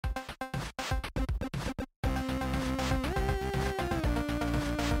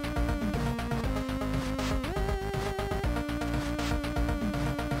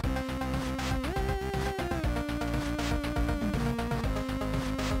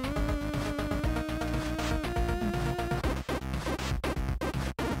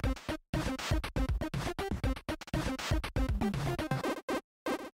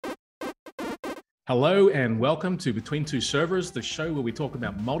Hello and welcome to Between Two Servers, the show where we talk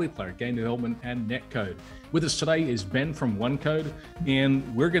about multiplayer game development and netcode. With us today is Ben from OneCode,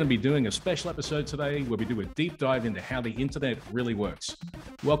 and we're going to be doing a special episode today where we do a deep dive into how the internet really works.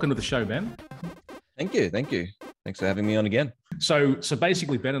 Welcome to the show, Ben. Thank you. Thanks for having me on again. So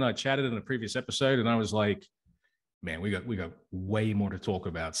basically, Ben and I chatted in a previous episode, and I was like, "Man, we got way more to talk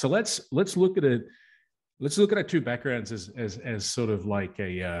about." So let's look at it. Let's look at our two backgrounds as sort of like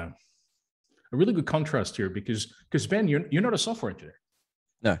a really good contrast here, because Ben, you're not a software engineer.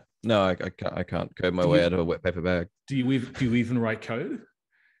 No, I can't code my way out of a wet paper bag. Do you even write code?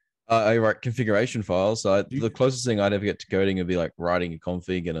 I write configuration files. So the closest thing I'd ever get to coding would be like writing a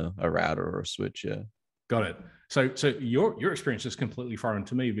config in a router or a switch. Yeah. Got it. So your experience is completely foreign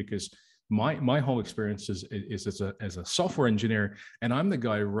to me, because my whole experience is as a software engineer, and I'm the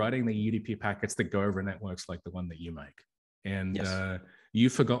guy writing the UDP packets that go over networks like the one that you make. And yes.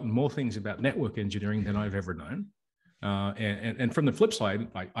 You've forgotten more things about network engineering than I've ever known. And from the flip side,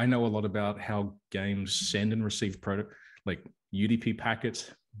 I know a lot about how games send and receive like UDP packets,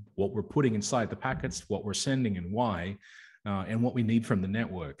 what we're putting inside the packets, what we're sending and why, and what we need from the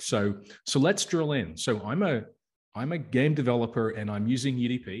network. So let's drill in. So I'm a game developer and I'm using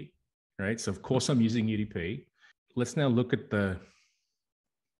UDP, right? So of course I'm using UDP. Let's now look at the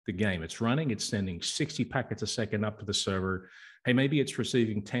game. It's running, it's sending 60 packets a second up to the server. Hey, maybe it's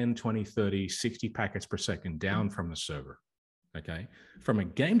receiving 10, 20, 30, 60 packets per second down from the server. Okay. From a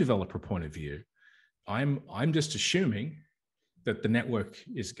game developer point of view, I'm just assuming that the network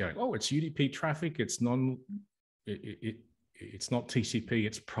is going, oh, it's UDP traffic. It's not TCP.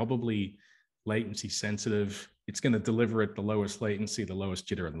 It's probably latency sensitive. It's going to deliver at the lowest latency, the lowest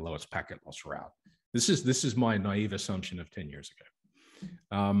jitter, and the lowest packet loss route. This is my naive assumption of 10 years ago.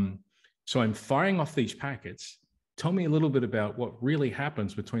 So I'm firing off these packets. Tell me a little bit about what really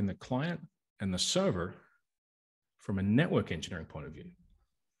happens between the client and the server from a network engineering point of view.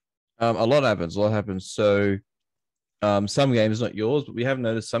 A lot happens. So some games, not yours, but we have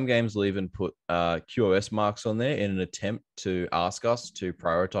noticed some games will even put QoS marks on there in an attempt to ask us to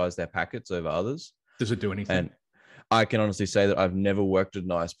prioritize their packets over others. Does it do anything? And I can honestly say that I've never worked at an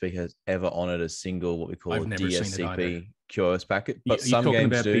ISP has ever honored a single what we call a DSCP QoS packet. But some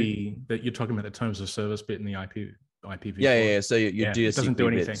games do. You're talking about the terms of service bit in the IPv4. Yeah. So your DSCP doesn't do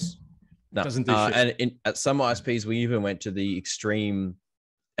anything. No. Doesn't do shit. And at some ISPs, we even went to the extreme,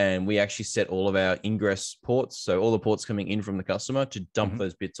 and we actually set all of our ingress ports, so all the ports coming in from the customer, to dump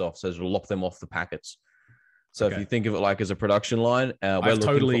those bits off, so to lock them off the packets. So if you think of it like as a production line, we're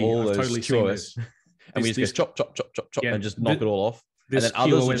looking for all those QoS. And we just go chop, and just knock it all off. This and then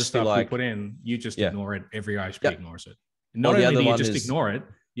others will just stuff like, we put in, you just ignore it. Every ISP ignores it. Not only do you just ignore it,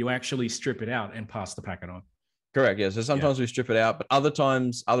 you actually strip it out and pass the packet on. Correct. Yeah. So sometimes we strip it out, but other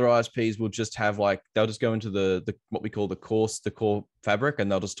times other ISPs will just have they'll just go into the what we call the core fabric,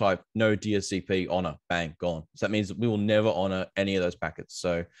 and they'll just type no DSCP honor, bang, gone. So that means that we will never honor any of those packets.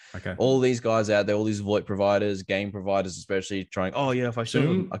 So all these guys out there, all these VoIP providers, game providers, especially trying, if I show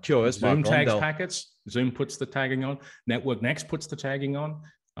them a QoS Zoom tags packets, Zoom puts the tagging on, Network Next puts the tagging on.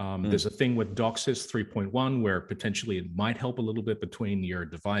 There's a thing with DOCSIS 3.1 where potentially it might help a little bit between your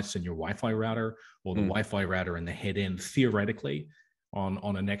device and your Wi-Fi router, or the Wi-Fi router and the head end, theoretically, on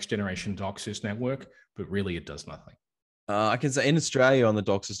a next generation DOCSIS network, but really it does nothing. I can say in Australia on the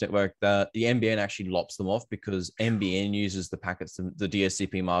DOCSIS network that the NBN actually lops them off, because NBN uses the packets, the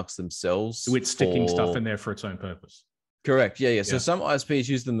DSCP marks themselves. So it's sticking stuff in there for its own purpose. Correct. Yeah. So some ISPs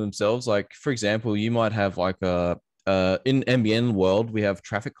use them themselves. Like, for example, you might have in NBN world, we have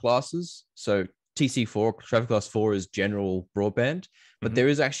traffic classes. So TC4, traffic class 4 is general broadband, but there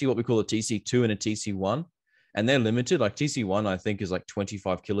is actually what we call a TC2 and a TC1, and they're limited. Like TC1, I think, is like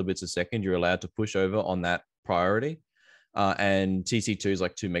 25 kilobits a second you're allowed to push over on that priority. And TC2 is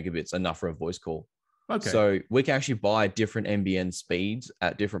like 2 megabits, enough for a voice call. Okay. So we can actually buy different NBN speeds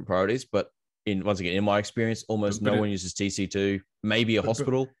at different priorities, but in my experience, almost no one uses TC2, maybe a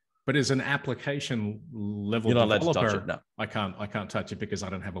hospital. But as an application level You're not developer, allowed to touch it, no. I can't touch it, because I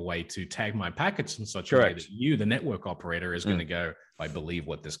don't have a way to tag my packets in such a way that you, the network operator, is going to go, I believe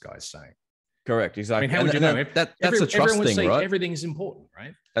what this guy's saying. Correct, exactly. I mean, how would you know? That's a trust thing, right? Everything's important,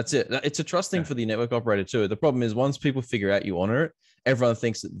 right? That's it. It's a trust thing for the network operator too. The problem is, once people figure out you honor it, everyone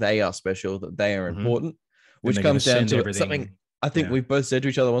thinks that they are special, that they are important, which comes down to something I think we've both said to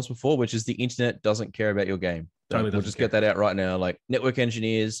each other once before, which is the internet doesn't care about your game. We'll just get that out right now. Like network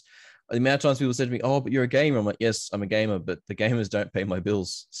engineers, the amount of times people said to me, "Oh, but you're a gamer." I'm like, "Yes, I'm a gamer, but the gamers don't pay my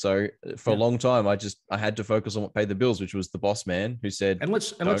bills." So for a long time, I had to focus on what paid the bills, which was the boss man who said. And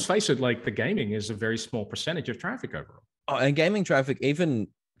let's face it, like the gaming is a very small percentage of traffic overall. Oh, and gaming traffic, even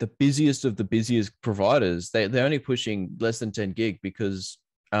the busiest of the busiest providers, they're only pushing less than 10 gig because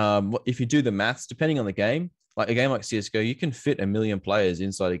if you do the maths, depending on the game, like a game like CS:GO, you can fit 1 million players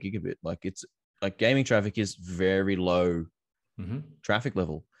inside a gigabit. Like it's like gaming traffic is very low traffic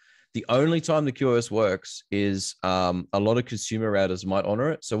level. The only time the QoS works is a lot of consumer routers might honor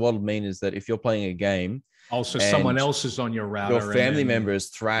it. So what it'll mean is that if you're playing a game, also someone else is on your router, your family member is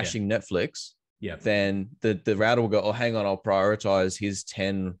thrashing Netflix, then the router will go, oh, hang on, I'll prioritize his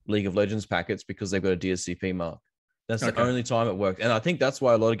 10 League of Legends packets because they've got a DSCP mark. That's the only time it works. And I think that's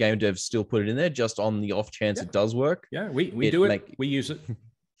why a lot of game devs still put it in there, just on the off chance it does work. Yeah, we do it. We use it.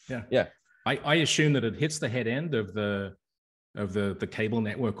 Yeah. Yeah. I assume that it hits the head end of the cable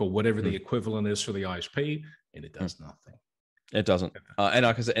network or whatever the equivalent is for the ISP, and it does nothing. It doesn't. And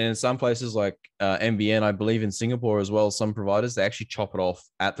like I said, and in some places like NBN, I believe in Singapore as well, some providers, they actually chop it off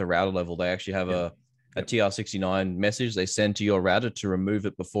at the router level. They actually have a TR69 message they send to your router to remove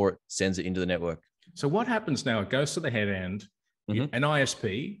it before it sends it into the network. So what happens now? It goes to the head end, an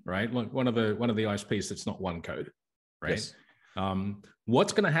ISP, right? Like one of the ISPs that's not one code, right? Yes.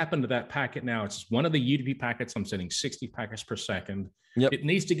 What's going to happen to that packet now? It's one of the UDP packets. I'm sending 60 packets per second. Yep. It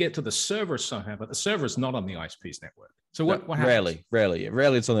needs to get to the server somehow, but the server is not on the ISP's network. So what happens? Rarely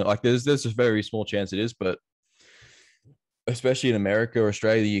it's something like there's a very small chance it is, but especially in America or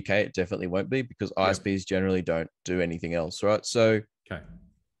Australia, the UK, it definitely won't be because ISPs generally don't do anything else, right? So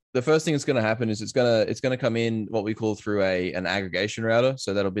the first thing that's going to happen is it's going to come in what we call through an aggregation router.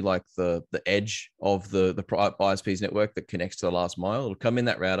 So that'll be like the edge of the ISP's network that connects to the last mile. It'll come in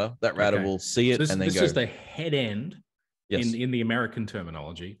that router. That router will see it, and then this is the head end in the American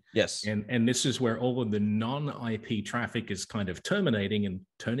terminology. Yes. And this is where all of the non-IP traffic is kind of terminating and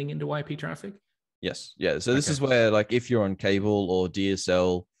turning into IP traffic. Yes. Yeah. So this is where, like, if you're on cable or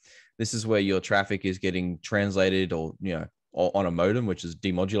DSL, this is where your traffic is getting translated or on a modem, which is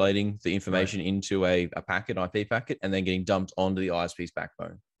demodulating the information into a packet, IP packet, and then getting dumped onto the ISP's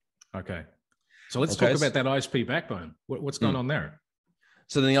backbone. Okay. So let's talk about that ISP backbone. What's going on there?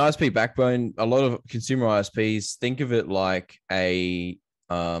 So then the ISP backbone, a lot of consumer ISPs think of it like a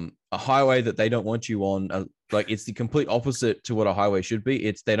highway that they don't want you on. Like it's the complete opposite to what a highway should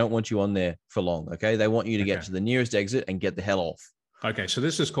be. They don't want you on there for long. Okay. They want you to get to the nearest exit and get the hell off. Okay. So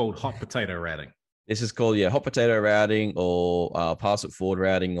this is called hot potato routing. This is called, hot potato routing or pass it forward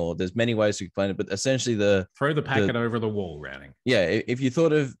routing, or there's many ways to explain it, but essentially throw the packet over the wall routing. Yeah. If you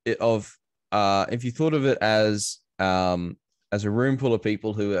thought of it as a room full of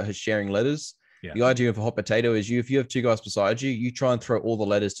people who are sharing letters, the idea of a hot potato is if you have two guys beside you, you try and throw all the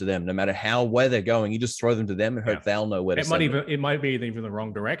letters to them, no matter where they're going, you just throw them to them and hope they'll know where to send them. It might be even the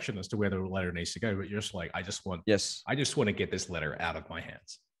wrong direction as to where the letter needs to go, but you're just like, I just want to get this letter out of my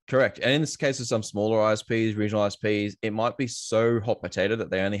hands. Correct. And in this case of some smaller ISPs, regional ISPs, it might be so hot potato that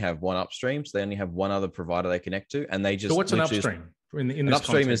they only have one upstream. So they only have one other provider they connect to. And they just. So what's an upstream? An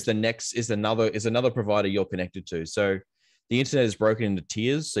upstream is another provider you're connected to. So the internet is broken into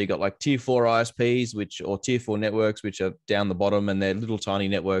tiers. So you got like tier 4 ISPs, or tier 4 networks, which are down the bottom, and they're little tiny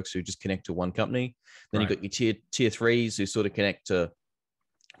networks who just connect to one company. Then you got your tier 3s who sort of connect to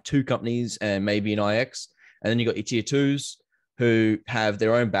 2 companies and maybe an IX. And then you got your tier 2s who have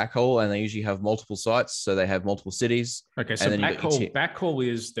their own backhaul, and they usually have multiple sites. So they have multiple cities. Okay. So backhaul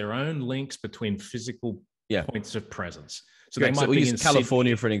is their own links between physical points of presence. So they might we use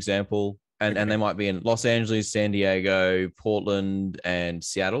California for an example. And they might be in Los Angeles, San Diego, Portland, and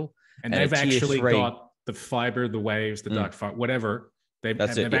Seattle. And they've actually got the fiber, the waves, the dark fiber, whatever. They've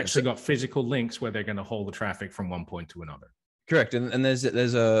actually got physical links where they're going to hold the traffic from one point to another. Correct. And there's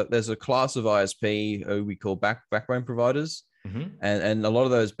a class of ISP who we call backbone providers. And a lot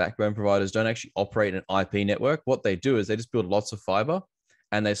of those backbone providers don't actually operate an IP network. What they do is they just build lots of fiber,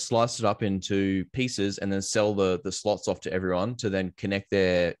 and they slice it up into pieces and then sell the slots off to everyone to then connect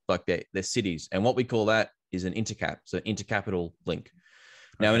their cities. And what we call that is an intercap, so intercapital link.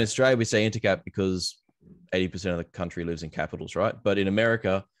 Now in Australia, we say intercap because 80% of the country lives in capitals, right? But in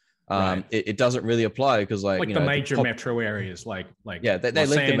America, it doesn't really apply because the major metro areas like they Los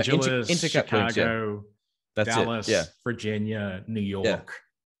link Angeles, them intercap Chicago, links, That's Dallas, it. Virginia, New York.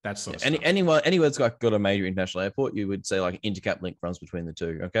 That sort of stuff. Anywhere that's got a major international airport, you would say like intercap link runs between the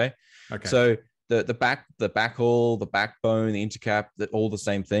two. Okay. So the backhaul, the backbone, the intercap, that all the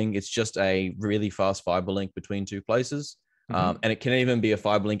same thing. It's just a really fast fiber link between two places. And it can even be a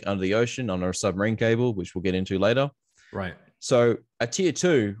fiber link under the ocean on a submarine cable, which we'll get into later. Right. So a tier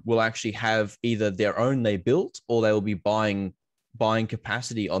 2 will actually have either their own they built, or they will be buying buying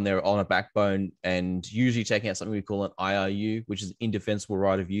capacity on a backbone and usually taking out something we call an IRU, which is indefensible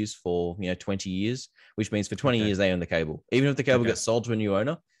right of use for 20 years, which means for 20 years they own the cable. Even if the cable gets sold to a new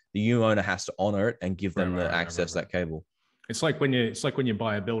owner, the new owner has to honor it and give them access to that cable. It's like when you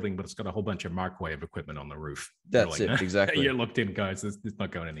buy a building, but it's got a whole bunch of microwave equipment on the roof. That's it, exactly. You're locked in, guys. It's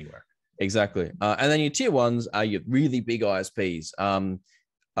not going anywhere. Exactly. And then your tier ones are your really big ISPs.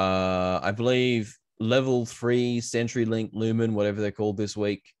 I believe Level 3, CenturyLink, Lumen, whatever they're called this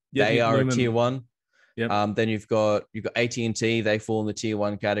week, they are Lumen. A tier one. Yep. Then you've got AT&T. They fall in the tier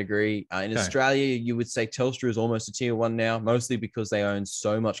one category. In Australia, you would say Telstra is almost a tier one now, mostly because they own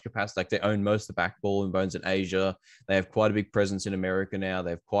so much capacity. Like they own most of the backbone and bones in Asia. They have quite a big presence in America now. They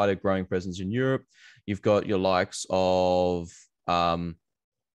have quite a growing presence in Europe. You've got your likes of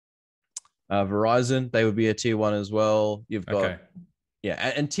Verizon. They would be a tier one as well. You've got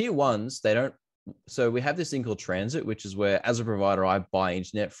and tier ones. They don't. So we have this thing called transit, which is where, as a provider, I buy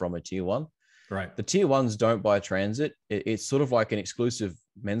internet from a tier one. Right. The tier ones don't buy transit. It's sort of like an exclusive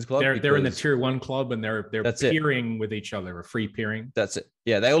men's club. They're in the tier one club and they're peering with each other, or free peering. That's it.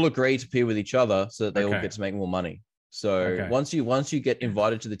 Yeah, they all agree to peer with each other so that they all get to make more money. So once you get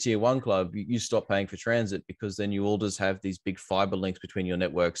invited to the tier one club, you stop paying for transit, because then you all just have these big fiber links between your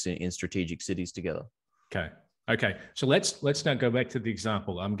networks in strategic cities together. Okay. So let's now go back to the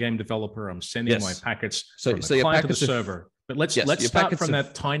example. I'm a game developer. I'm sending my packets from the client to the server. But let's start from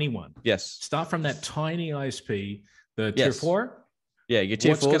that tiny one. Yes. Start from that tiny ISP, the tier 4. Yeah, your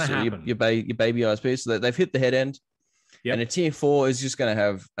tier 4, so your baby ISP. So they've hit the head end. Yep. And a tier 4 is just going to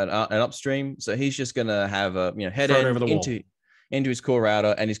have an upstream. So he's just going to have a head end over into his core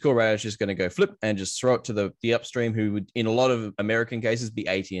router, and his core router is just going to go flip and just throw it to the upstream, who would, in a lot of American cases, be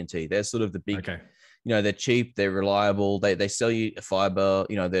AT&T. They're sort of the big. They're cheap, they're reliable, they sell you fiber,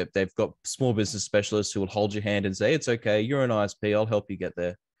 they've got small business specialists who will hold your hand and say, it's okay, you're an ISP, I'll help you get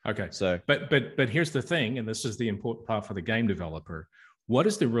there. Okay. So, but here's the thing, and this is the important part for the game developer. What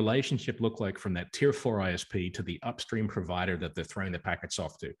does the relationship look like from that tier 4 ISP to the upstream provider that they're throwing the packets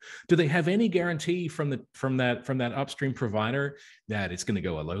off to? Do they have any guarantee from that upstream provider that it's going to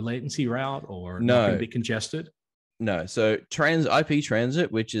go a low latency route or not going to be congested? No. So IP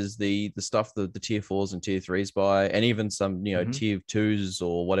transit, which is the stuff that the tier 4s and tier 3s buy, and even some tier 2s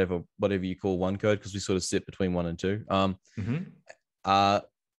or whatever you call one code, because we sort of sit between 1 and 2.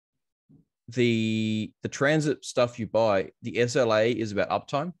 The transit stuff you buy, the SLA is about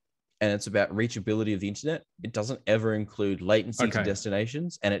uptime, and it's about reachability of the internet. It doesn't ever include latency to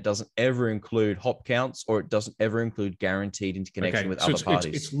destinations, and it doesn't ever include hop counts, or it doesn't ever include guaranteed interconnection with other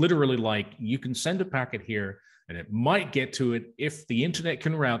parties. It's literally like you can send a packet here, and it might get to it. If the internet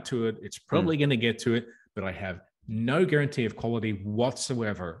can route to it, it's probably going to get to it, but I have no guarantee of quality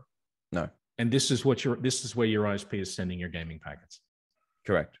whatsoever. No. And this is where your ISP is sending your gaming packets.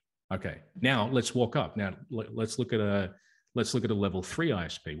 Correct. Okay. Now let's walk up. Now let's look at a level 3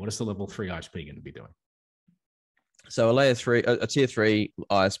 ISP. What is the level 3 ISP going to be doing? So a tier 3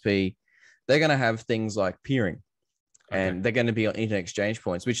 ISP, they're going to have things like peering. And they're going to be on internet exchange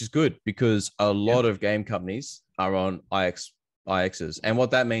points, which is good, because a lot of game companies are on IXs. And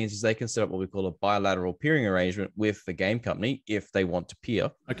what that means is they can set up what we call a bilateral peering arrangement with the game company if they want to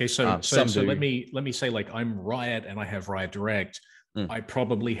peer. Okay, so let me say, like, I'm Riot and I have Riot Direct. I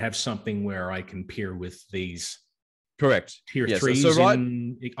probably have something where I can peer with these tier 3s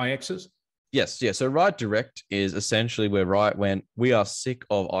in IXs. Yes. Yeah. So Riot Direct is essentially where Riot went, we are sick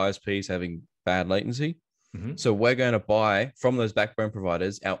of ISPs having bad latency. So we're going to buy from those backbone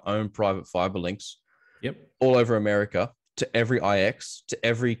providers our own private fiber links all over America to every IX, to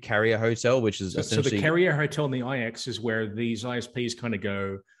every carrier hotel, which is essentially... So the carrier hotel and the IX is where these ISPs kind of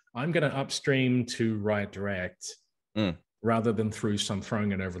go, I'm going to upstream to Riot Direct rather than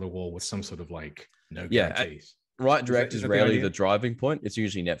throwing it over the wall with some sort of like no guarantees. Riot Direct is rarely the driving point. It's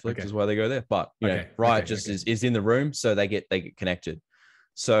usually Netflix is why they go there. But Riot is in the room, so they get connected.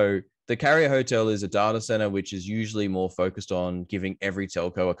 So the carrier hotel is a data center, which is usually more focused on giving every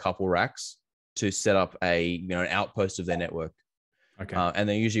telco a couple racks to set up an outpost of their network. Okay. And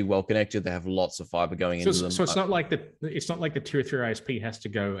they're usually well connected. They have lots of fiber going into them. So it's not like the tier 3 ISP has to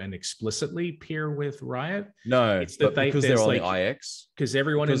go and explicitly peer with Riot. No, it's that because they're on the IX. Because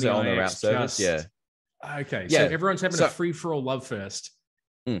everyone in the IX on the route service. Okay. So everyone's having a free for all love fest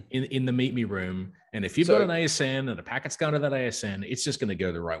in the meet me room. And if you've got an ASN and a packet's going to that ASN, it's just going to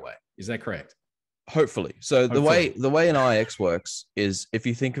go the right way. Is that correct? Hopefully. So the way an IX works is, if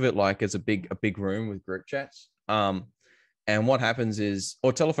you think of it like as a big room with group chats, And what happens is,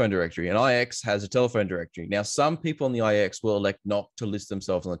 or telephone directory, and IX has a telephone directory. Now, some people in the IX will elect not to list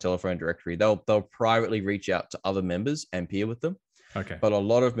themselves on the telephone directory. They'll privately reach out to other members and peer with them. Okay. But a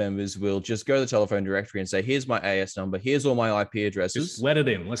lot of members will just go to the telephone directory and say, here's my AS number. Here's all my IP addresses. Just let it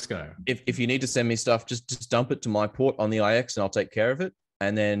in. Let's go. If you need to send me stuff, just dump it to my port on the IX and I'll take care of it.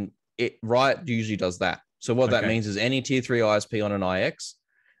 And then Riot usually does that. So what that means is any tier 3 ISP on an IX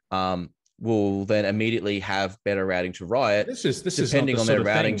will then immediately have better routing to Riot. This depending on their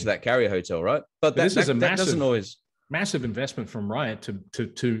routing to that carrier hotel, right? But that doesn't always massive investment from Riot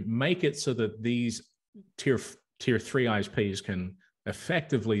to make it so that these tier 3 ISPs can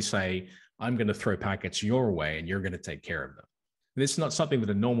effectively say, I'm going to throw packets your way and you're going to take care of them. This is not something that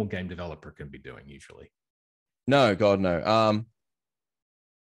a normal game developer can be doing usually. No, God, no.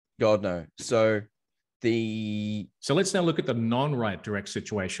 God, no. So let's now look at the non-Riot Direct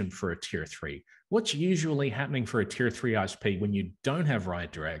situation for a tier 3. What's usually happening for a tier 3 ISP when you don't have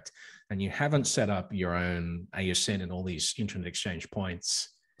Riot Direct and you haven't set up your own ASN and all these internet exchange points?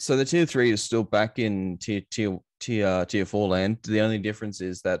 So the tier 3 is still back in tier 4 land. The only difference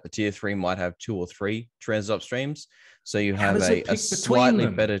is that the tier 3 might have 2 or 3 transit upstreams. So you have a slightly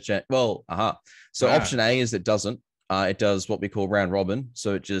better chance. So option A is it doesn't. It does what we call round robin.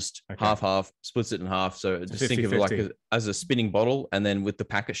 So it just half, splits it in half. So just think of it like as a spinning bottle, and then with the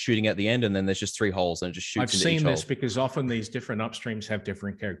packet shooting at the end, and then there's just 3 holes and it just shoots. I've seen this because often these different upstreams have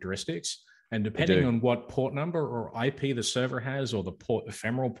different characteristics. And depending on what port number or IP the server has, or the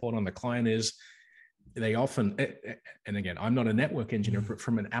ephemeral port on the client is, they often, and again, I'm not a network engineer, but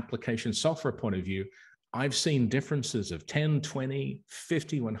from an application software point of view, I've seen differences of 10, 20,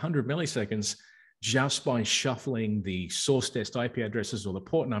 50, 100 milliseconds just by shuffling the source test IP addresses or the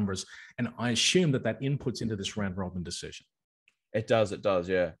port numbers. And I assume that inputs into this round robin decision. It does,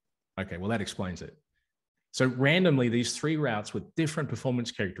 yeah. Okay, well, that explains it. So randomly, these 3 routes with different performance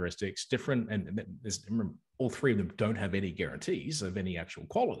characteristics, and remember, all 3 of them don't have any guarantees of any actual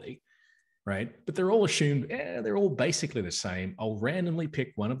quality, right? But they're all assumed, they're all basically the same. I'll randomly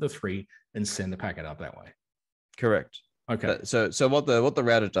pick one of the 3 and send the packet up that way. Correct. Okay. So what the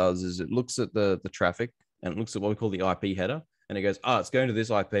router does is it looks at the traffic and it looks at what we call the IP header, and it goes, it's going to this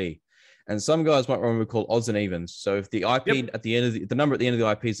IP. And some guys might run what we call odds and evens. So if the IP at the end of the number at the end of the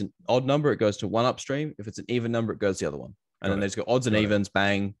IP is an odd number, it goes to one upstream. If it's an even number, it goes to the other one. And then there's got odds and evens,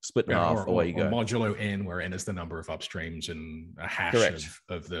 bang, split in half, away you go. Modulo n, where n is the number of upstreams and a hash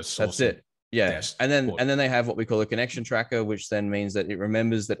of the source. That's it. Yeah. And then they have what we call a connection tracker, which then means that it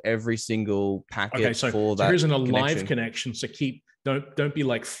remembers that every single packet for that. Here's a live connection. So don't be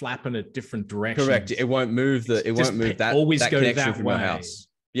like flapping at different directions. Correct. It won't move that always that go connection that from way. Your house.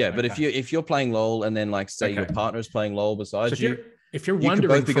 Yeah, but if you're playing LOL and then like say your partner is playing LOL beside you, if you're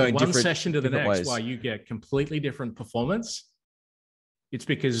wondering from one session to the next why you get completely different performance, it's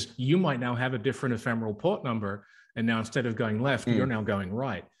because you might now have a different ephemeral port number, and now instead of going left, you're now going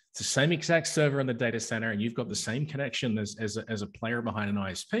right. It's the same exact server in the data center, and you've got the same connection as a player behind an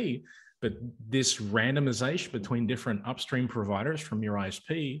ISP, but this randomization between different upstream providers from your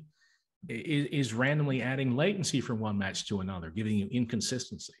ISP is randomly adding latency from one match to another, giving you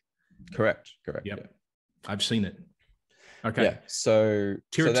inconsistency. Correct. Yep. Yeah. I've seen it. Okay. Yeah. So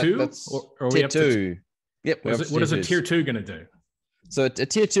tier 2? That's or tier 2. Yep. What is a tier 2 going to do? So a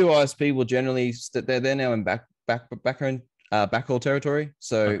tier 2 ISP will generally, they're now in backhaul territory.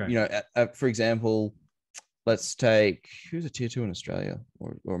 So, for example, let's take, who's a tier 2 in Australia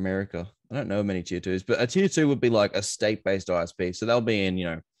or America? I don't know many tier 2s, but a tier 2 would be like a state-based ISP. So they'll be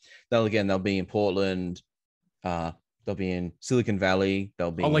in, they'll be in Portland, they'll be in Silicon Valley,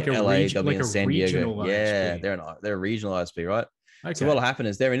 they'll be in LA, they'll be in San Diego. Yeah, they're a regional ISP, right? Okay. So what'll happen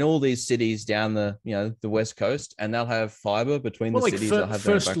is they're in all these cities down the West Coast, and they'll have fiber between the cities. They'll have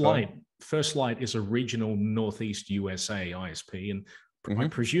First Light is a regional Northeast USA ISP, and I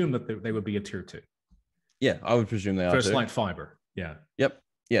presume that they would be a tier 2. Yeah, I would presume they are. First Light fiber. Yeah. Yep.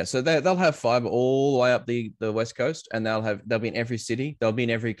 Yeah, so they'll have fiber all the way up the West Coast, and they'll be in every city. They'll be in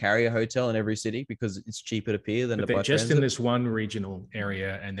every carrier hotel in every city because it's cheaper to peer than to buy just transit. in this one regional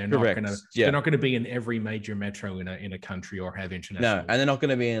area, and they're not going to be in every major metro in a country or have international. No, and they're not going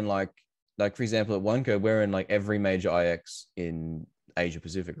to be in like for example at OneCo, we're in like every major IX in Asia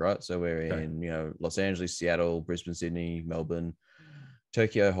Pacific, right? So we're in Los Angeles, Seattle, Brisbane, Sydney, Melbourne,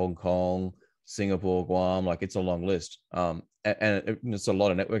 Tokyo, Hong Kong, Singapore, Guam. Like it's a long list. And it's a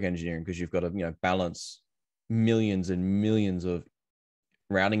lot of network engineering because you've got to balance millions and millions of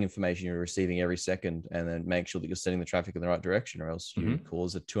routing information you're receiving every second, and then make sure that you're sending the traffic in the right direction, or else you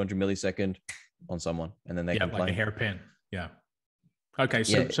cause a 200 millisecond on someone, and then they complain. Like a hairpin. Yeah. Okay,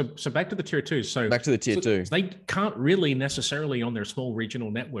 so back to the tier two. So back to the tier two. They can't really necessarily on their small regional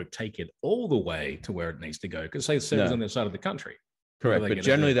network take it all the way to where it needs to go because say the servers on the other side of the country. Correct, but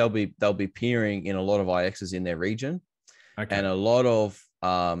generally they'll be peering in a lot of IXs in their region, and a lot of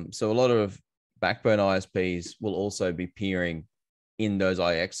backbone ISPs will also be peering in those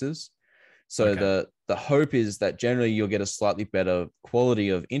IXs. So the hope is that generally you'll get a slightly better quality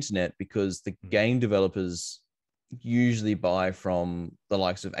of internet because the game developers usually buy from the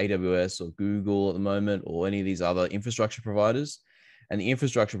likes of AWS or Google at the moment, or any of these other infrastructure providers. And the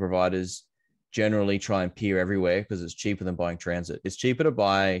infrastructure providers generally try and peer everywhere because it's cheaper than buying transit. It's cheaper to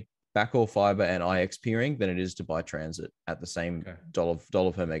buy backhaul fiber and IX peering than it is to buy transit at the same dollar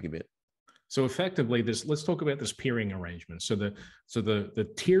per megabit. So effectively, let's talk about this peering arrangement. So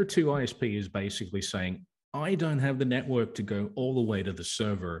the tier two ISP is basically saying, I don't have the network to go all the way to the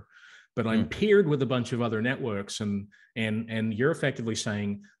server, but I'm peered with a bunch of other networks, and you're effectively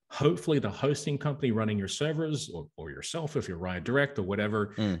saying, hopefully the hosting company running your servers or yourself, if you're Riot Direct or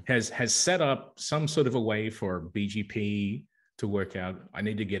whatever, has set up some sort of a way for BGP to work out, I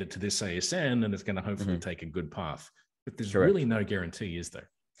need to get it to this ASN, and it's going to hopefully take a good path. But there's really no guarantee, is there?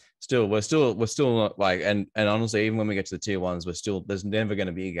 We're still not like, and honestly, even when we get to the tier ones, there's never going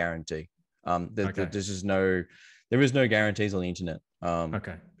to be a guarantee. There is no guarantees on the internet.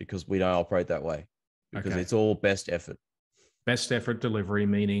 Because we don't operate that way, because it's all best effort delivery,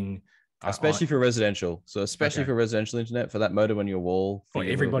 meaning especially for residential. So especially for residential internet, for that modem on your wall, for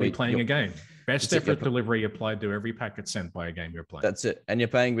everybody playing a game, best effort delivery applied to every packet sent by a game you're playing. That's it. And you're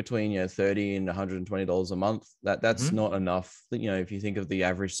paying between $30 and $120 a month. That's not enough. If you think of the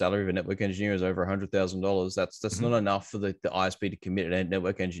average salary of a network engineer is over $100,000, that's not enough for the ISP to commit a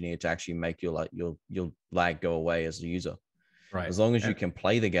network engineer to actually make your lag go away as a user. Right. As long as you can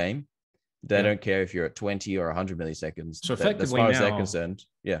play the game, they don't care if you're at 20 or 100 milliseconds. So effectively, as far as they're concerned,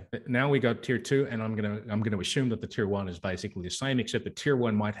 now we got tier two, and I'm gonna assume that the tier one is basically the same, except the tier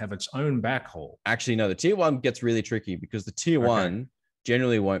one might have its own backhaul. Actually, no, the tier one gets really tricky because the tier one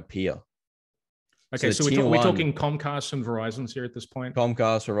generally won't peer. Okay, so we're talking Comcast and Verizon's here at this point.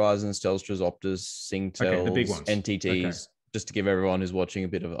 Comcast, Verizon, Telstra's, Optus, Singtel, the big ones. NTTs. Just to give everyone who's watching a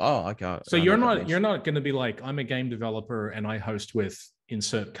bit of So you're not going to be like, I'm a game developer and I host with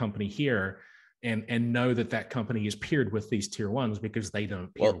insert company here, and know that company is peered with these tier ones because they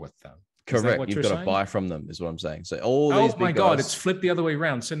don't peer with them. Correct. You've got to buy from them, is what I'm saying. So all these big guys, it's flipped the other way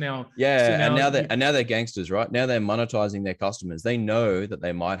around. So now, and now they're gangsters, right? Now they're monetizing their customers. They know that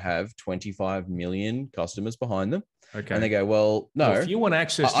they might have 25 million customers behind them. Okay. And they go, well, no, if you want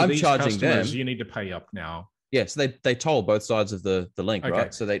access to these customers, you need to pay up now. Yeah, so they toll both sides of the link,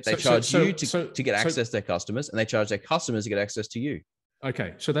 right? So they charge you to get access to their customers, and they charge their customers to get access to you.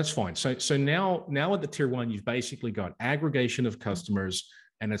 Okay, so that's fine. So now at the tier one, you've basically got aggregation of customers,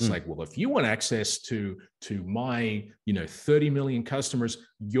 and it's like, well, if you want access to my 30 million customers,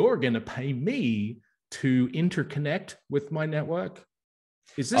 you're going to pay me to interconnect with my network.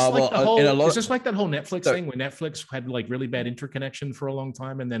 Is this is this like that whole Netflix thing where Netflix had like really bad interconnection for a long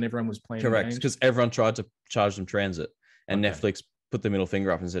time and then everyone was playing? Correct, because everyone tried to charge them transit, and Netflix put the middle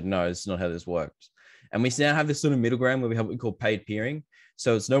finger up and said, no, this is not how this works. And we now have this sort of middle ground where we have what we call paid peering.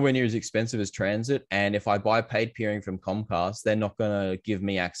 So it's nowhere near as expensive as transit. And if I buy paid peering from Comcast, they're not going to give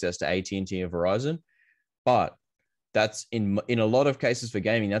me access to AT&T or Verizon. But that's in a lot of cases for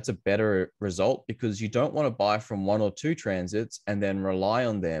gaming, that's a better result, because you don't want to buy from one or two transits and then rely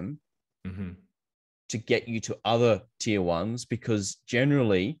on them to get you to other tier ones, because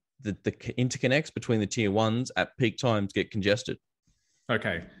generally the interconnects between the tier ones at peak times get congested.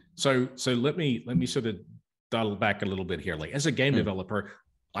 Okay. So let me sort of dial back a little bit here. Like, as a game developer,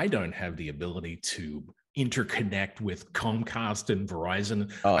 I don't have the ability to interconnect with Comcast and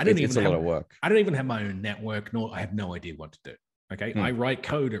Verizon. It's a lot of work. I don't even have my own network, nor I have no idea what to do. Okay. I write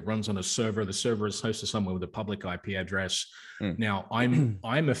code, it runs on a server. The server is hosted somewhere with a public IP address. Now I'm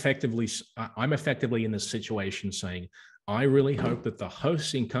effectively in this situation saying, I really hope that the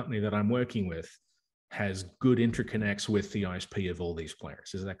hosting company that I'm working with has good interconnects with the ISP of all these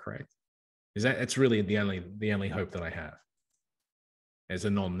players. Is that correct? It's really the only hope that I have as a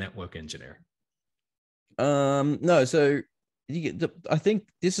non-network engineer? No. So I think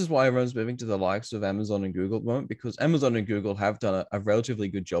this is why everyone's moving to the likes of Amazon and Google at the moment, because Amazon and Google have done a relatively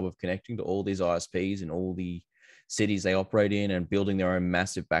good job of connecting to all these ISPs in all the cities they operate in, and building their own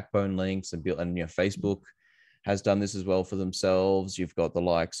massive backbone links, and Facebook has done this as well for themselves. You've got the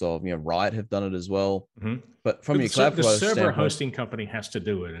likes of, Riot have done it as well. Mm-hmm. But from your cloud the server hosting company has to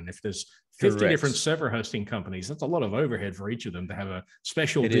do it. And if there's 50 different server hosting companies, that's a lot of overhead for each of them to have a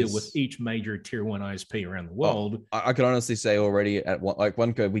special deal with each major tier 1 ISP around the world. I can honestly say already at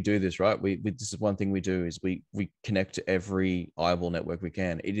OneCode, we do this, right? This is one thing we do is we connect to every eyeball network we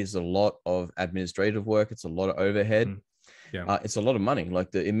can. It is a lot of administrative work. It's a lot of overhead. Mm-hmm. Yeah, it's a lot of money.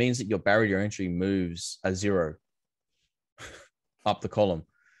 Like it means that your barrier to entry moves a 0 up the column,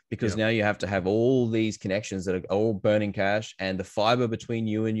 because now you have to have all these connections that are all burning cash, and the fiber between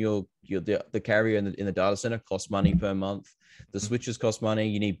you and the carrier in the data center costs money per month. The switches cost money.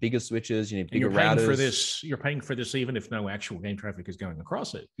 You need bigger switches. You need bigger routers. You're paying for this even if no actual game traffic is going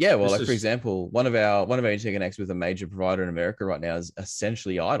across it. Yeah, well, for example, one of our interconnects with a major provider in America right now is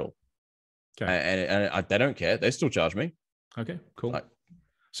essentially idle. Okay, and they don't care. They still charge me. Okay, cool.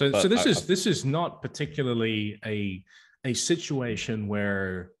 So this is not particularly a situation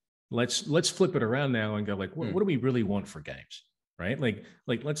where let's flip it around now and go like, what do we really want for games, right? Like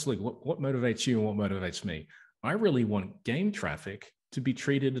let's look what motivates you and what motivates me. I really want game traffic to be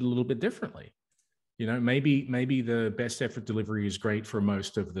treated a little bit differently. Maybe the best effort delivery is great for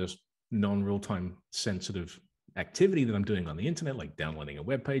most of this non-real-time sensitive activity that I'm doing on the internet, like downloading a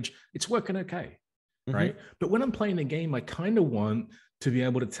web page. It's working okay. Right. But when I'm playing a game, I kind of want to be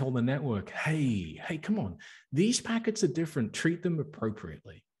able to tell the network, hey, come on, these packets are different, treat them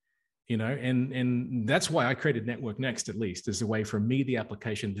appropriately, and that's why I created Network Next, at least as a way for me, the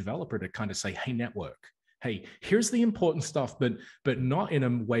application developer, to kind of say, hey, network, hey, here's the important stuff, but not in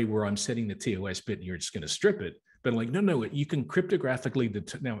a way where I'm setting the TOS bit and you're just going to strip it, but like, no, you can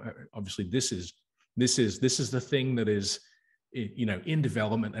cryptographically, now, obviously this is the thing that is, in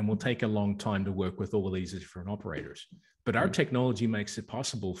development and will take a long time to work with all of these different operators. But our technology makes it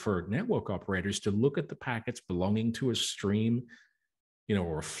possible for network operators to look at the packets belonging to a stream,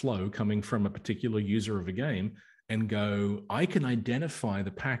 or a flow coming from a particular user of a game and go, I can identify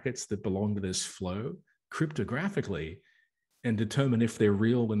the packets that belong to this flow cryptographically and determine if they're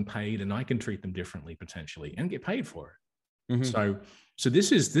real when paid, and I can treat them differently potentially and get paid for it. Mm-hmm. So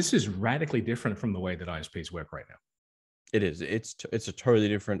this is radically different from the way that ISPs work right now. It is. It's a totally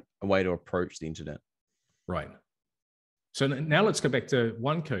different way to approach the internet. Right. So now let's go back to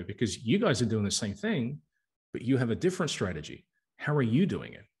OneCode, because you guys are doing the same thing, but you have a different strategy. How are you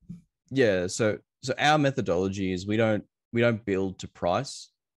doing it? Yeah. So our methodology is we don't build to price.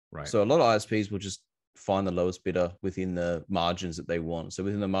 Right. So a lot of ISPs will just find the lowest bidder within the margins that they want. So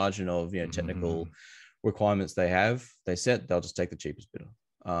within the margin of technical requirements they'll just take the cheapest bidder.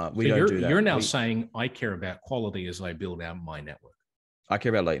 We don't do that. You're now saying I care about quality as I build out my network. I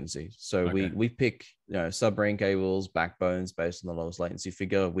care about latency. So we pick submarine cables, backbones based on the lowest latency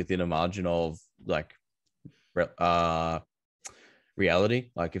figure within a margin of like reality.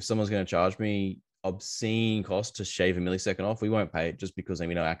 Like if someone's going to charge me obscene cost to shave a millisecond off, we won't pay it just because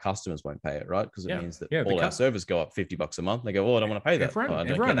our customers won't pay it, right? Because it means that all our servers go up $50 a month. They go, I don't want to pay that.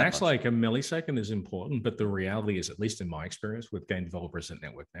 Everyone acts like a millisecond is important, but the reality is, at least in my experience with game developers at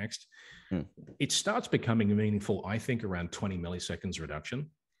Network Next, it starts becoming meaningful, I think, around 20 milliseconds reduction.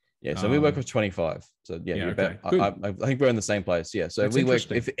 Yeah, so we work with 25. So I think we're in the same place. Yeah, so we work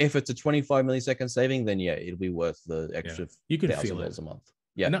if it's a 25 millisecond saving, then it'll be worth the extra. You can feel it a month.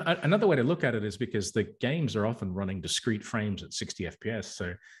 Yeah. Another way to look at it is because the games are often running discrete frames at 60 FPS.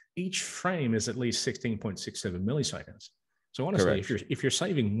 So each frame is at least 16.67 milliseconds. So honestly, if you're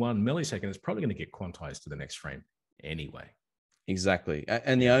saving 1 millisecond, it's probably going to get quantized to the next frame anyway. Exactly.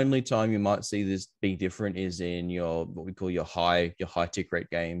 And the only time you might see this be different is in your, what we call your high tick rate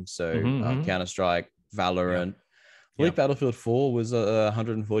games. So Counter-Strike, Valorant. I believe Battlefield 4 was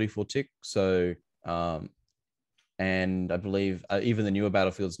 144 tick. So, and I believe even the newer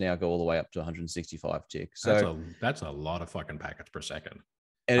Battlefields now go all the way up to 165 tick. So that's a lot of fucking packets per second.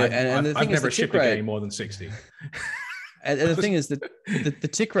 And the thing I've never shipped a game more than 60. And the thing is that the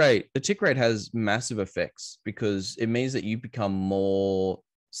tick rate has massive effects because it means that you become more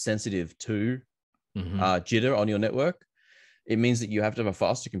sensitive to jitter on your network. It means that you have to have a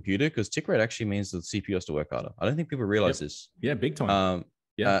faster computer because tick rate actually means that the CPU has to work harder. I don't think people realize this. Yeah, big time.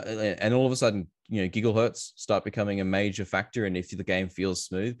 And all of a sudden, gigahertz start becoming a major factor. And if the game feels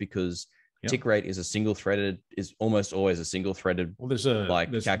smooth, because tick rate is almost always a single threaded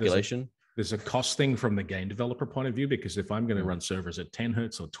calculation. There's a cost thing from the game developer point of view, because if I'm going to run servers at 10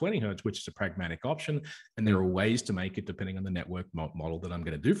 hertz or 20 hertz, which is a pragmatic option, and there are ways to make it depending on the network model that I'm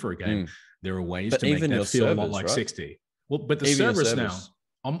going to do for a game, there are ways to make that feel a lot like 60. Well, but the servers now,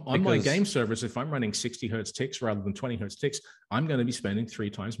 on my game servers, if I'm running 60 hertz ticks rather than 20 hertz ticks, I'm going to be spending 3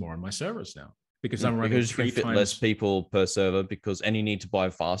 times more on my servers now. because I'm running because you can fit less people per server and you need to buy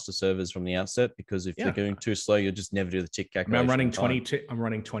faster servers from the outset, because if they're going too slow, you'll just never do the tick calculation. I'm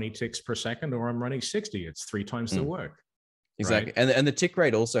running 20 ticks per second, or I'm running 60. It's 3 times the work. Exactly. Right? And the tick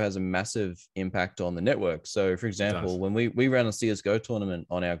rate also has a massive impact on the network. So for example, when we ran a CSGO tournament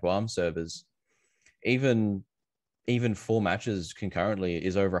on our Guam servers, even 4 matches concurrently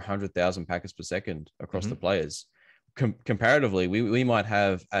is over 100,000 packets per second across the players. Comparatively, we might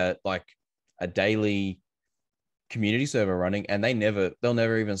have like a daily community server running, and they'll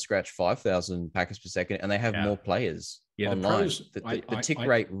never even scratch 5,000 packets per second, and they have more players online. The tick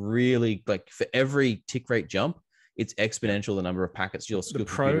rate really, like, for every tick rate jump, it's exponential the number of packets your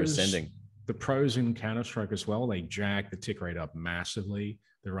computer is sending. The pros in Counter-Strike as well, they jack the tick rate up massively.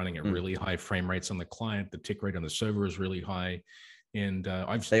 They're running at really high frame rates on the client. The tick rate on the server is really high. And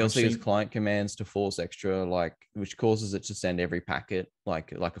they also use client commands to force extra, which causes it to send every packet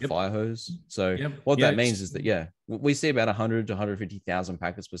like a fire hose. So that means is that we see about 100 to 150,000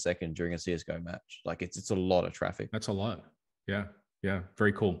 packets per second during a CS:GO match. Like it's a lot of traffic. That's a lot. Yeah,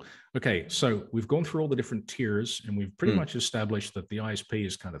 very cool. Okay, so we've gone through all the different tiers, and we've pretty much established that the ISP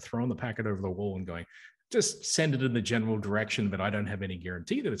is kind of throwing the packet over the wall and going, just send it in the general direction, but I don't have any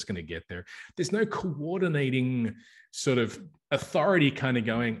guarantee that it's going to get there. There's no coordinating sort of authority kind of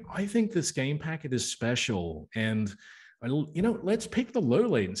going, I think this game packet is special, and let's pick the low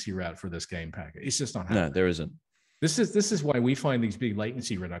latency route for this game packet. It's just not happening. No, there isn't. This is why we find these big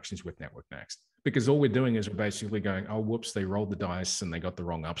latency reductions with Network Next, because all we're doing is we're basically going, oh, whoops, they rolled the dice and they got the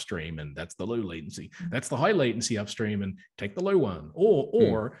wrong upstream, and that's the low latency. That's the high latency upstream, and take the low one.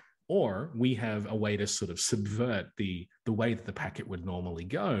 Or we have a way to sort of subvert the way that the packet would normally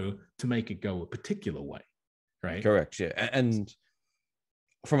go to make it go a particular way, right? Correct, yeah. And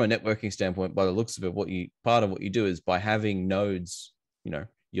from a networking standpoint, by the looks of it, part of what you do is by having nodes,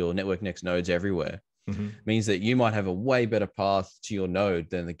 your Network Next nodes everywhere, means that you might have a way better path to your node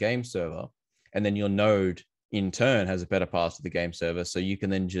than the game server. And then your node in turn has a better path to the game server. So you can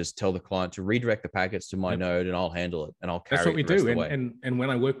then just tell the client to redirect the packets to my node, and I'll handle it, and I'll carry it. That's what we do. And when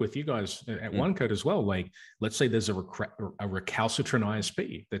I work with you guys at OneCode as well, like let's say there's a recalcitrant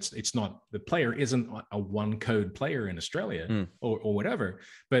ISP it's not, the player isn't a OneCode player in Australia or whatever,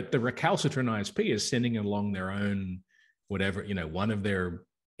 but the recalcitrant ISP is sending along their own, whatever, one of their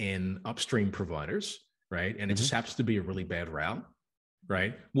upstream providers, right? And it just happens to be a really bad route.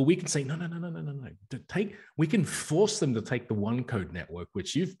 Right. Well, we can say, no. We can force them to take the OneCode network,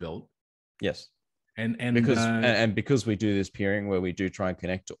 which you've built. Yes. And because we do this peering where we do try and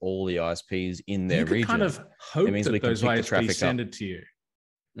connect to all the ISPs in their region, kind of hope it means that those ISPs send it to you.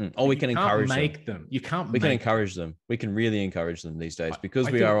 We can encourage them. You can't. We can encourage them. We can really encourage them these days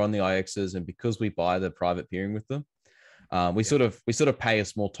because we are on the IXs, and because we buy the private peering with them. We sort of pay a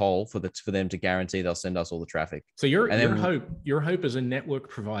small toll for them to guarantee they'll send us all the traffic. So your hope as a network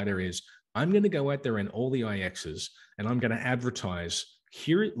provider is, I'm going to go out there in all the IXs, and I'm going to advertise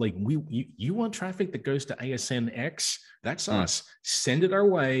here. Like you want traffic that goes to ASN X? That's us. Send it our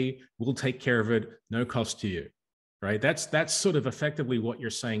way. We'll take care of it. No cost to you, right? That's sort of effectively what you're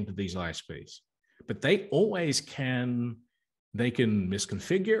saying to these ISPs. But they always can. They can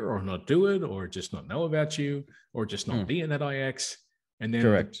misconfigure or not do it, or just not know about you, or just not be in that IX. And then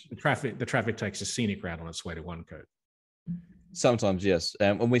the traffic takes a scenic route on its way to OneCode. Sometimes, yes.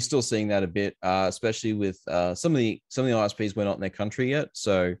 And we're still seeing that a bit, especially with some of the ISPs we're not in their country yet.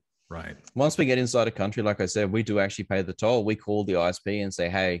 So once we get inside a country, like I said, we do actually pay the toll. We call the ISP and say,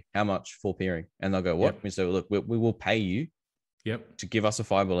 hey, how much for peering? And they'll go, what? We say, look, we will pay you to give us a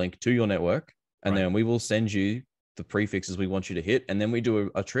fiber link to your network. And then we will send you the prefixes we want you to hit, and then we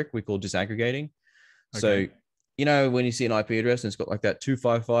do a trick we call disaggregating. So when you see an IP address and it's got like that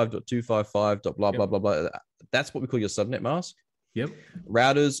 255.255. blah blah blah blah, that's what we call your subnet mask.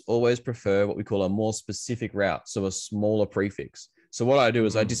 Routers always prefer what we call a more specific route, so a smaller prefix. So what I do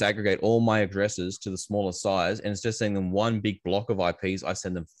is I disaggregate all my addresses to the smaller size, and instead of sending them one big block of IPs, I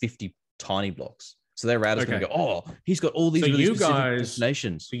send them 50 tiny blocks. So their router's going to go, oh, he's got all these really specific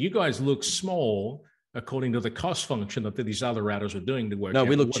destinations. So you guys look small according to the cost function that these other routers are doing to work. No,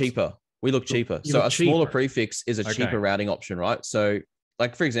 we look cheaper. So a smaller prefix is a cheaper routing option, right? So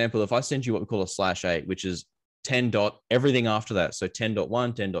like, for example, if I send you what we call a /8, which is 10 dot, everything after that. So 10.1,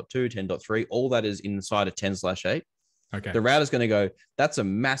 10.2, 10.3, all that is inside of 10/8. The router's going to go, that's a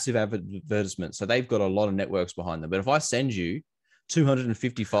massive advertisement. So they've got a lot of networks behind them. But if I send you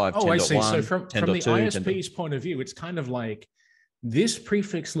 255, 10.1, I see. So from 10.2, the ISP's point of view, it's kind of like, this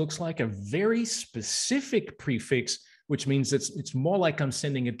prefix looks like a very specific prefix, which means it's more like I'm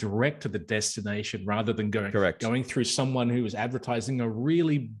sending it direct to the destination rather than going through someone who is advertising a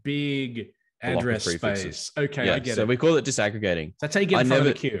really big Address space. Prefixes. Okay, yeah, I get so it. we call it disaggregating. That's how you get in front of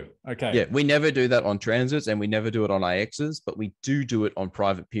the queue. Okay. Yeah, we never do that on transits and we never do it on IXs, but we do it on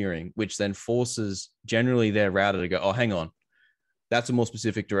private peering, which then forces generally their router to go, oh, hang on, that's a more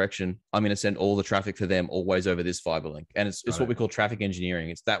specific direction. I'm going to send all the traffic for them always over this fiber link. And it's what we call traffic engineering.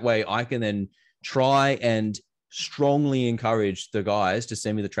 It's that way I can then try and strongly encourage the guys to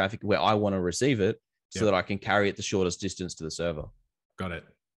send me the traffic where I want to receive it so that I can carry it the shortest distance to the server. Got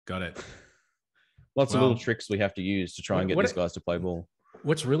it. Lots of little tricks we have to use to try and get these guys to play ball.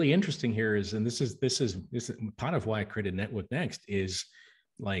 What's really interesting here is, and this is part of why I created Network Next, is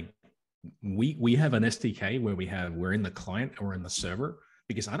like we have an SDK where we're in the client or in the server,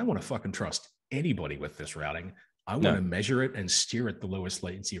 because I don't want to fucking trust anybody with this routing. I want to measure it and steer it the lowest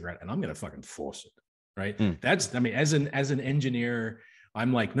latency route, and I'm going to fucking force it. Right. That's, I mean, as an engineer,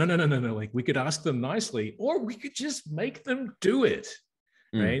 I'm like, no. Like, we could ask them nicely, or we could just make them do it.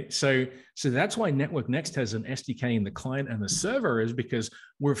 Right. So that's why Network Next has an SDK in the client and the server, is because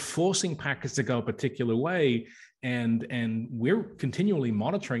we're forcing packets to go a particular way. And we're continually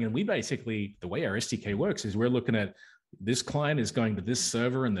monitoring. And we basically, the way our SDK works is we're looking at this client is going to this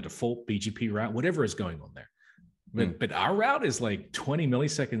server and the default BGP route, whatever is going on there. But our route is like 20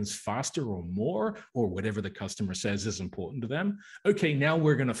 milliseconds faster or more, or whatever the customer says is important to them. Okay, now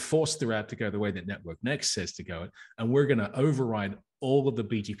we're going to force the route to go the way that Network Next says to go, and we're going to override all of the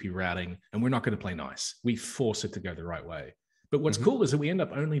BGP routing, and we're not going to play nice. We force it to go the right way. But what's cool is that we end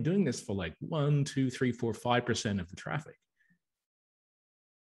up only doing this for like 1, 2, 3, 4, 5% of the traffic.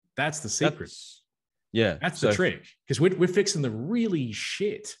 That's the secret. That's the trick, because we're fixing the really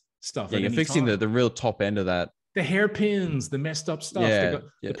shit stuff. Yeah, you're fixing the real top end of that. The hairpins, the messed up stuff.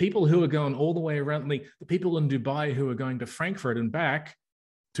 The people who are going all the way around, the people in Dubai who are going to Frankfurt and back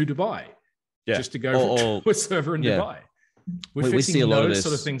to Dubai, just to go to a server in Dubai. We're fixing those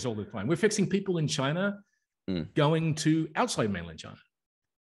sort of things all the time. We're fixing people in China going to outside mainland China.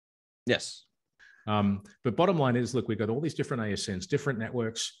 Yes. But bottom line is, look, we've got all these different ASNs, different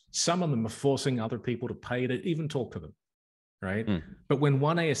networks. Some of them are forcing other people to pay to even talk to them. Right. But when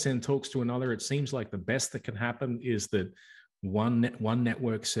one ASN talks to another, it seems like the best that can happen is that one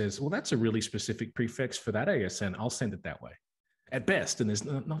network says, well, that's a really specific prefix for that ASN. I'll send it that way at best. And there's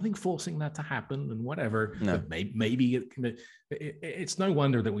nothing forcing that to happen and whatever. No. But maybe it's no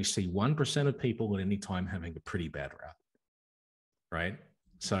wonder that we see 1% of people at any time having a pretty bad route. Right.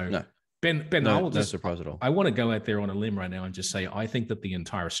 So no. Ben, no surprise at all. I want to go out there on a limb right now and just say, I think that the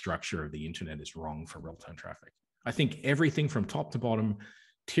entire structure of the internet is wrong for real-time traffic. I think everything from top to bottom,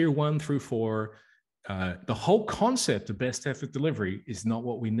 tier 1 through 4, the whole concept of best effort delivery is not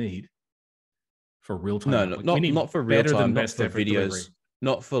what we need for real time. No, not for real time, not for videos, delivery.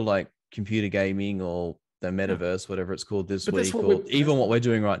 Not for like computer gaming or the metaverse, whatever it's called this week, or even what we're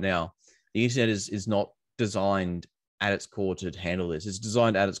doing right now. The internet is not designed at its core to handle this. It's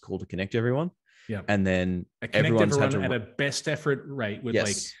designed at its core to connect everyone. Yeah. And then everyone at a best effort rate with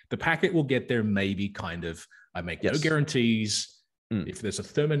like the packet will get there, maybe kind of. I make no guarantees. If there's a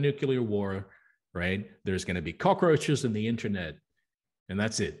thermonuclear war, right, there's going to be cockroaches in the internet, and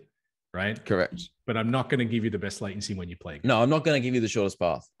that's it, right? Correct. But I'm not going to give you the best latency when you play. No, I'm not going to give you the shortest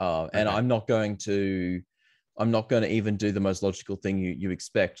path, and I'm not going to even do the most logical thing you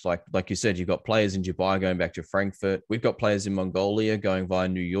expect. Like you said, you've got players in Dubai going back to Frankfurt. We've got players in Mongolia going via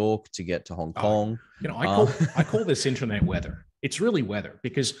New York to get to Hong Kong. I call this internet weather. It's really weather,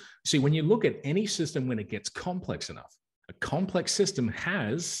 because see, when you look at any system, when it gets complex enough, a complex system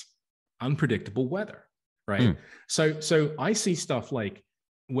has unpredictable weather, right? So I see stuff like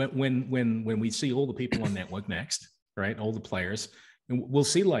when we see all the people on Network Next, right, all the players, and we'll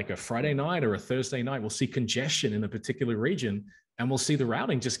see like a Friday night or a Thursday night, we'll see congestion in a particular region, and we'll see the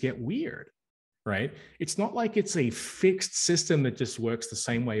routing just get weird, right? It's not like it's a fixed system that just works the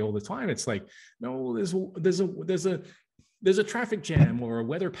same way all the time. It's like, no, there's a traffic jam or a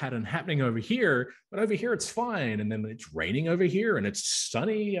weather pattern happening over here, but over here it's fine. And then it's raining over here and it's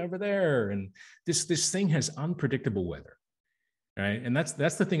sunny over there. And this thing has unpredictable weather, right? And that's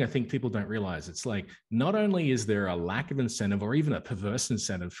the thing I think people don't realize. It's like, not only is there a lack of incentive or even a perverse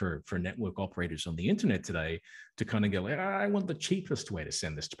incentive for network operators on the internet today to kind of go, I want the cheapest way to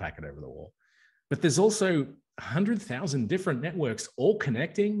send this packet over the wall. But there's also 100,000 different networks all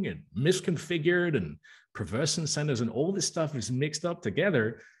connecting and misconfigured, and perverse incentives, and all this stuff is mixed up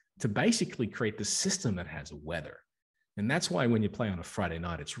together to basically create the system that has weather. And that's why when you play on a Friday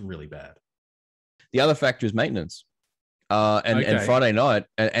night, it's really bad. The other factor is maintenance. And Friday night.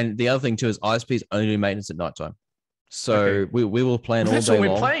 And the other thing too is ISPs only do maintenance at nighttime. So we will plan all day long. That's what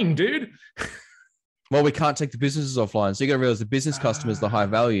we're playing, dude. Well, we can't take the businesses offline. So you got to realize the business customer is the high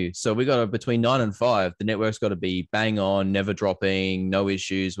value. So we got to, between 9 and 5, the network's got to be bang on, never dropping, no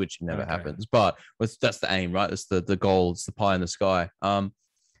issues, which never happens. But that's the aim, right? That's the goal. It's the pie in the sky.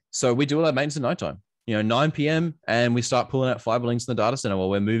 So we do all our maintenance at nighttime, 9 p.m. and we start pulling out fiber links in the data center while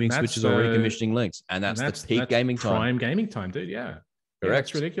we're moving switches or recommissioning links. And that's the peak gaming time. Prime gaming time, dude. Yeah. Correct. Yeah,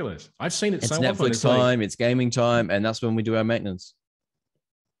 that's ridiculous. I've seen it it's so Netflix often. time, it's gaming time, and that's when we do our maintenance.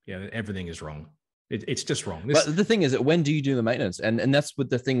 Yeah, everything is wrong. It's just wrong. But the thing is that when do you do the maintenance? And that's what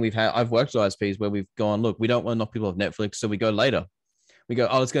the thing we've had. I've worked with ISPs where we've gone, look, we don't want to knock people off Netflix. So we go later. We go,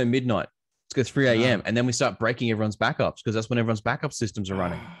 let's go midnight. Let's go 3 a.m. And then we start breaking everyone's backups because that's when everyone's backup systems are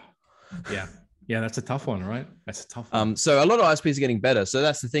running. Yeah. Yeah, that's a tough one, right? That's a tough one. So a lot of ISPs are getting better. So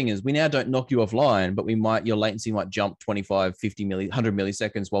that's the thing is we now don't knock you offline, but your latency might jump 25, 50 100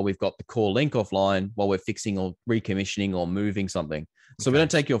 milliseconds while we've got the core link offline while we're fixing or recommissioning or moving something. So we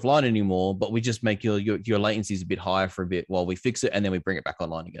don't take you offline anymore, but we just make your latency is a bit higher for a bit while we fix it and then we bring it back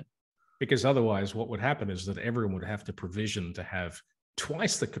online again. Because otherwise what would happen is that everyone would have to provision to have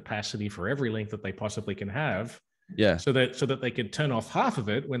twice the capacity for every link that they possibly can have. Yeah. So that they could turn off half of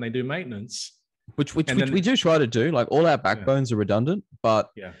it when they do maintenance. Which we do try to do. Like all our backbones are redundant, but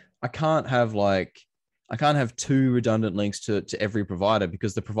I can't have 2 redundant links to every provider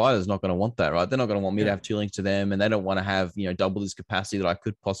because the provider is not going to want that, right? They're not going to want me to have 2 links to them, and they don't want to have double this capacity that I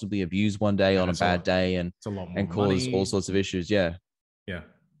could possibly abuse one day on a bad day and cause all sorts of issues. Yeah. Well,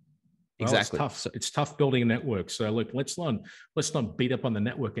 exactly. It's tough building a network. So look, let's not beat up on the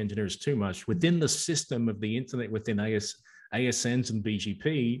network engineers too much. Within the system of the internet, within ASNs and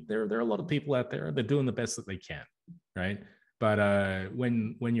BGP, there are a lot of people out there. They're doing the best that they can, right? But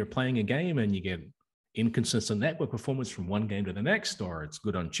when you're playing a game and you get inconsistent network performance from one game to the next, or it's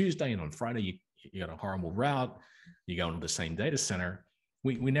good on Tuesday and on Friday you got a horrible route, you go into the same data center.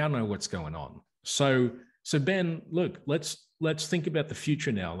 We now know what's going on. So Ben, look, let's think about the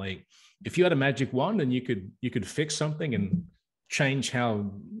future now. Like if you had a magic wand and you could fix something and change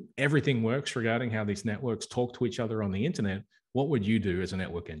how everything works regarding how these networks talk to each other on the internet, what would you do as a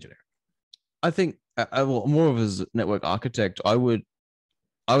network engineer? I think more of as a network architect, I would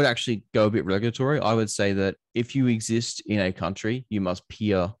actually go a bit regulatory. I would say that if you exist in a country, you must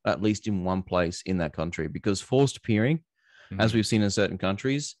peer at least in one place in that country because forced peering, as we've seen in certain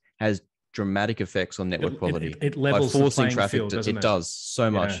countries, has dramatic effects on network quality. It levels by forcing the traffic. Field, it does so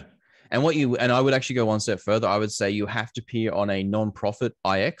much. And I would actually go one step further. I would say you have to peer on a non-profit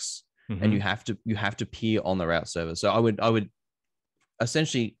IX, and you have to peer on the route server. So I would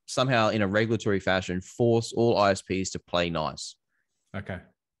essentially somehow in a regulatory fashion force all ISPs to play nice. Okay.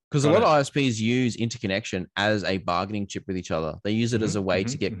 Because a lot of ISPs use interconnection as a bargaining chip with each other. They use it as a way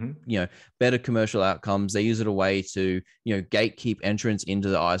to get, better commercial outcomes. They use it a way to, gatekeep entrance into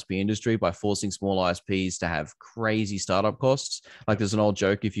the ISP industry by forcing small ISPs to have crazy startup costs. Like there's an old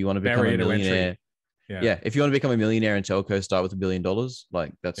joke: if you want to become a millionaire, if you want to become a millionaire in telco, start with $1 billion.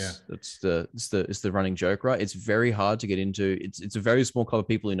 Like it's the running joke, right? It's very hard to get into. It's a very small club of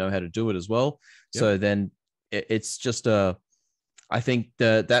people who know how to do it as well. Yep. So then it's just I think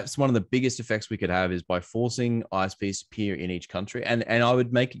that's one of the biggest effects we could have is by forcing ISPs to peer in each country. And I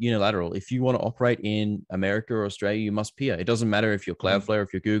would make it unilateral. If you want to operate in America or Australia, you must peer. It doesn't matter if you're Cloudflare,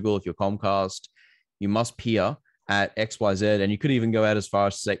 if you're Google, if you're Comcast, you must peer at XYZ. And you could even go out as far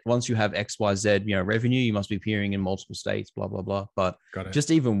as to say, once you have XYZ, revenue, you must be peering in multiple states, blah, blah, blah. But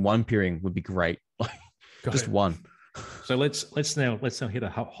just even one peering would be great. Just one. So let's now hit a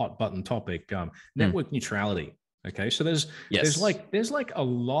hot button topic, network neutrality. Okay, so there's a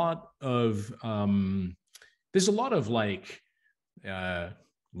lot of light, and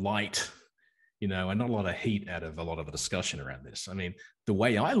not a lot of heat out of a lot of the discussion around this. I mean, the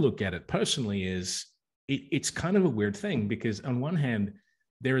way I look at it personally is it's kind of a weird thing because on one hand,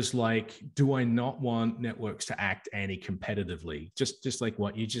 there is do I not want networks to act anti-competitively? Just like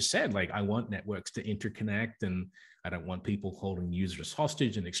what you just said, I want networks to interconnect and I don't want people holding users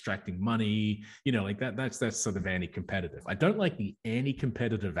hostage and extracting money, that's sort of anti-competitive. I don't like the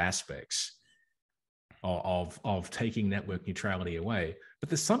anti-competitive aspects of taking network neutrality away. But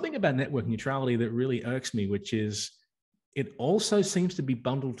there's something about network neutrality that really irks me, which is it also seems to be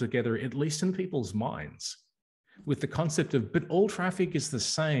bundled together, at least in people's minds, with the concept of, but all traffic is the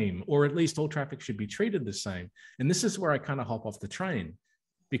same, or at least all traffic should be treated the same. And this is where I kind of hop off the train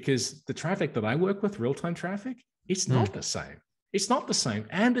because the traffic that I work with, real-time traffic, it's not the same. It's not the same,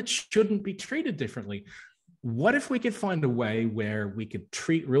 and it shouldn't be treated differently. What if we could find a way where we could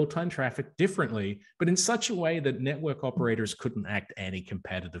treat real-time traffic differently, but in such a way that network operators couldn't act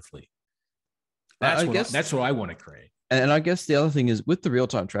anti-competitively? That's what I want to create. And I guess the other thing is with the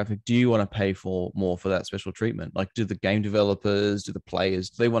real-time traffic, do you want to pay for more for that special treatment? Like, do the game developers, do the players,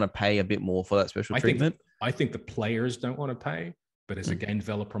 do they want to pay a bit more for that special treatment? I think the players don't want to pay, but as a game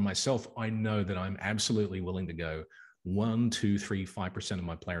developer myself, I know that I'm absolutely willing to go 1, 2, 3, 5% of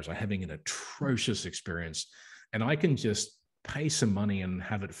my players are having an atrocious experience, and I can just pay some money and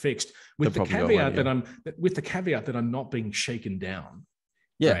have it fixed with the caveat that I'm not being shaken down.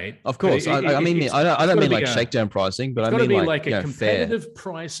 Yeah, right? Of course. I don't mean like shakedown pricing, but I mean like a competitive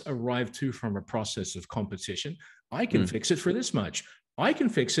price arrived to from a process of competition. I can fix it for this much. I can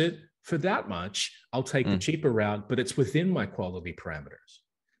fix it for that much. I'll take the cheaper route, but it's within my quality parameters.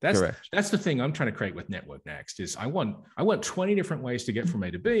 That's the thing I'm trying to create with Network Next is I want 20 different ways to get from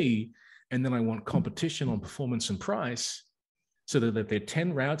A to B, and then I want competition on performance and price, so that they're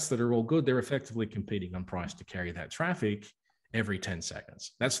 10 routes that are all good. They're effectively competing on price to carry that traffic every 10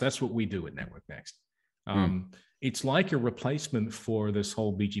 seconds. That's what we do at Network Next. It's like a replacement for this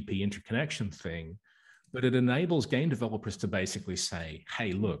whole BGP interconnection thing, but it enables game developers to basically say,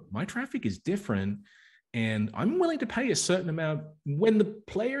 hey, look, my traffic is different, and I'm willing to pay a certain amount when the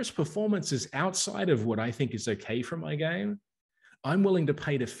player's performance is outside of what I think is okay for my game. I'm willing to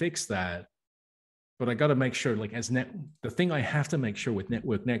pay to fix that. But I got to make sure, like the thing I have to make sure with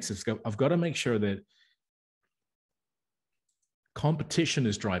Network Next is I've got to make sure that competition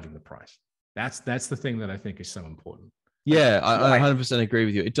is driving the price. That's the thing that I think is so important. Yeah, I 100% agree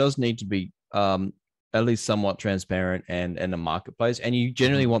with you. It does need to be at least somewhat transparent and a marketplace. And you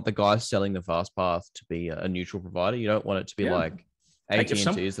generally want the guy selling the FastPath to be a neutral provider. You don't want it to be like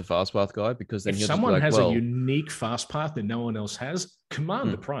AT&T is the FastPath guy, because then if someone has a unique FastPath that no one else has,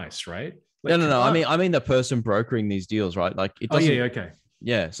 command the price, right? Like, no. I mean the person brokering these deals, right? Like it doesn't. Okay.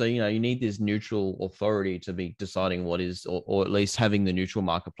 Yeah, so you need this neutral authority to be deciding what is, or at least having the neutral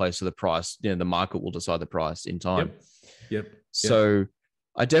marketplace, so the price, the market will decide the price in time. Yep. So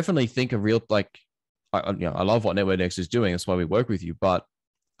I definitely think I love what Network Next is doing. That's why we work with you. But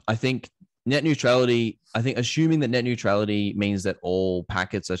I think assuming that net neutrality means that all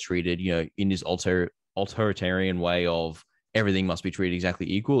packets are treated, in this authoritarian way of everything must be treated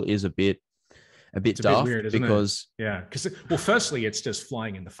exactly equal is a bit daft, weird, because firstly, it's just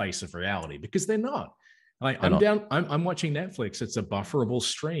flying in the face of reality, because they're not. I'm watching Netflix. It's a bufferable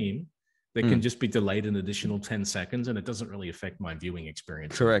stream that can just be delayed an additional 10 seconds, and it doesn't really affect my viewing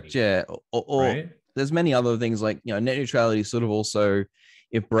experience. Correct. Yeah. Or right? There's many other things like, net neutrality sort of also,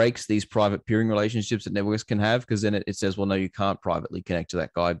 it breaks these private peering relationships that networks can have, because then it says, well, no, you can't privately connect to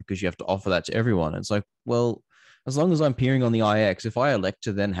that guy because you have to offer that to everyone. And it's like, well, as long as I'm peering on the IX, if I elect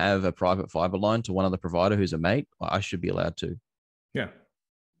to then have a private fiber line to one other provider who's a mate, I should be allowed to.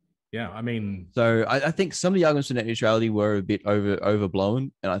 Yeah. I mean, so I think some of the arguments for net neutrality were a bit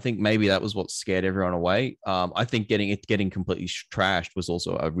overblown, and I think maybe that was what scared everyone away. I think getting completely trashed was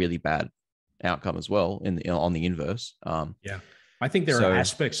also a really bad outcome as well on the inverse. I think there are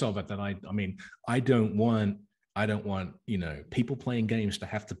aspects of it that I don't want people playing games to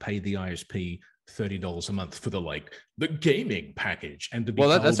have to pay the ISP $30 a month for the gaming package, and to be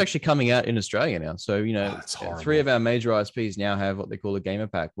that's actually coming out in Australia now. So 3 of our major ISPs now have what they call a gamer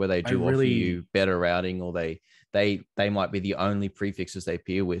pack, where they do offer you better routing, or they might be the only prefixes they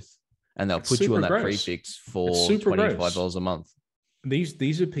peer with, and they'll put you on that prefix for $25 a month.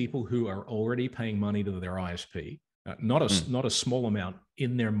 These are people who are already paying money to their ISP, not a small amount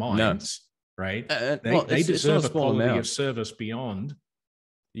in their minds, right? They deserve a quality of service beyond.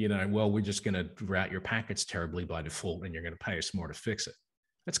 We're just going to route your packets terribly by default, and you're going to pay us more to fix it.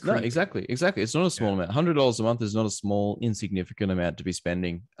 That's great. No, exactly. It's not a small amount. $100 a month is not a small, insignificant amount to be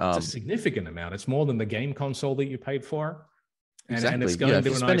spending. It's a significant amount. It's more than the game console that you paid for. And it's going to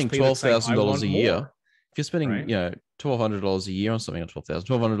an spending $12,000 a year. If you're spending, $1,200 a year on something, or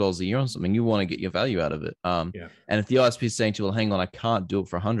 $1,200 a year on something, you want to get your value out of it. And if the ISP is saying to you, well, hang on, I can't do it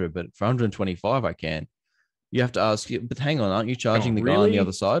for 100, but for 125, I can. You have to ask, but hang on, aren't you charging the guy on the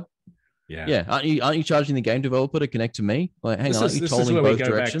other side? Yeah. Aren't you charging the game developer to connect to me? Like, hang on, aren't you tolling both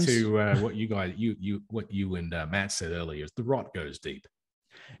directions? This is where we go back to what you and Matt said earlier. The rot goes deep.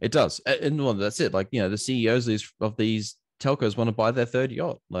 It does, and well, that's it. Like, the CEOs of these telcos want to buy their third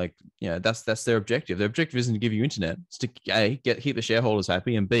yacht. Like, that's their objective. Their objective isn't to give you internet. It's to keep the shareholders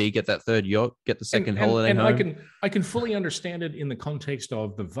happy, and B, get that third yacht, get the second holiday home. And I can fully understand it in the context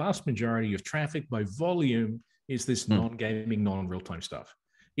of the vast majority of traffic by volume is this non-gaming, non-real-time stuff.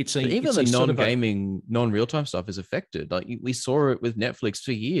 Even the non-gaming, non-real-time stuff is affected. Like, we saw it with Netflix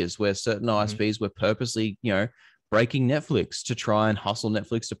for years, where certain ISPs were purposely, breaking Netflix to try and hustle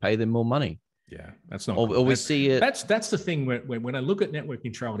Netflix to pay them more money. Yeah, that's not. Or we see it. That's the thing when I look at network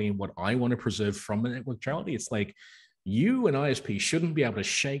neutrality and what I want to preserve from the network neutrality, it's like you and ISP shouldn't be able to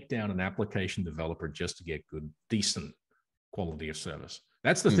shake down an application developer just to get good, decent quality of service.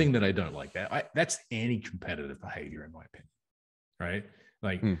 That's the thing that I don't like. That's anti-competitive behavior, in my opinion. Right?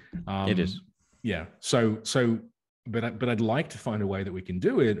 Like, it is. Yeah. But I'd like to find a way that we can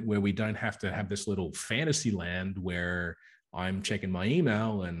do it where we don't have to have this little fantasy land where I'm checking my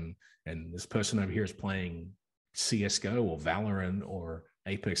email and this person over here is playing CSGO or Valorant or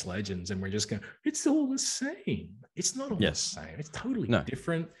Apex Legends, and we're just going, it's all the same. It's not all the same. It's totally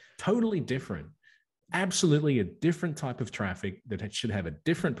different, absolutely a different type of traffic that should have a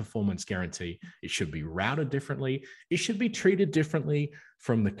different performance guarantee. It should be routed differently. It should be treated differently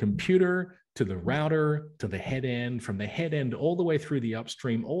from the computer to the router to the head end, from the head end all the way through the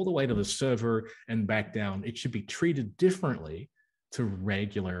upstream, all the way to the server and back down. It should be treated differently to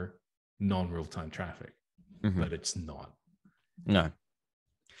regular non-real-time traffic, but it's not. No.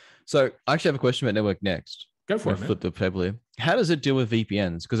 So I actually have a question about Network Next. Go for it, man. Flip the table here. How does it deal with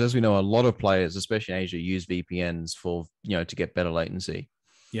VPNs? Because as we know, a lot of players, especially in Asia, use VPNs for, to get better latency.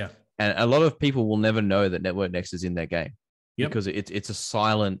 Yeah. And a lot of people will never know that Network Next is in their game because it's a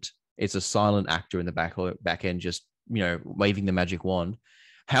silent actor in the back end, just, waving the magic wand.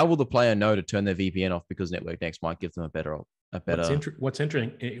 How will the player know to turn their VPN off because Network Next might give them a better. What's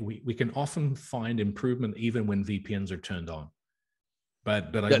interesting, we can often find improvement even when VPNs are turned on.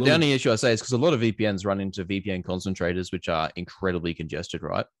 But the only issue I say is because a lot of VPNs run into VPN concentrators, which are incredibly congested,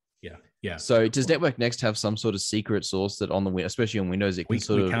 right? Yeah. So does Network Next have some sort of secret source that especially on Windows, it can you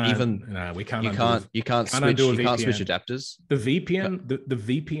can't switch adapters. The VPN, the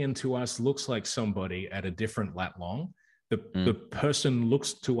VPN to us looks like somebody at a different lat long. The person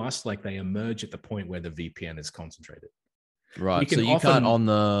looks to us like they emerge at the point where the VPN is concentrated. Right. So you can't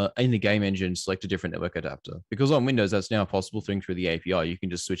in the game engine select a different network adapter, because on Windows that's now a possible thing through the API. You can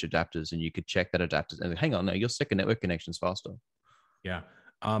just switch adapters and you could check that adapter and hang on, now your second network connection is faster. Yeah.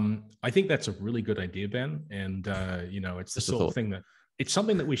 I think that's a really good idea, Ben. And it's the sort of thing that it's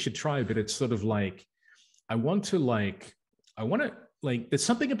something that we should try, but it's sort of like there's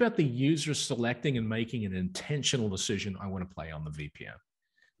something about the user selecting and making an intentional decision. I want to play on the VPN.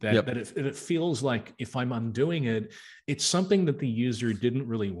 That it feels like if I'm undoing it, it's something that the user didn't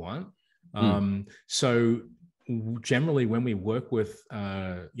really want. So generally when we work with,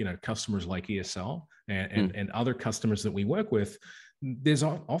 customers like ESL and other customers that we work with, there's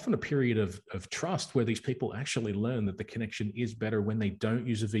often a period of trust where these people actually learn that the connection is better when they don't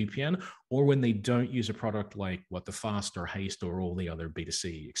use a VPN or when they don't use a product like the Fast or Haste or all the other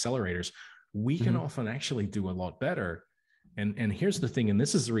B2C accelerators. We can often actually do a lot better. And here's the thing, and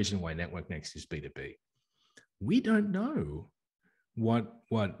this is the reason why Network Next is B2B. We don't know what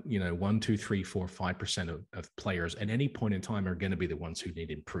 1, 2, 3, 4, 5% of players at any point in time are going to be the ones who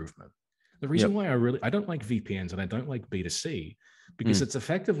need improvement. The reason why I don't like VPNs and I don't like B2C, because it's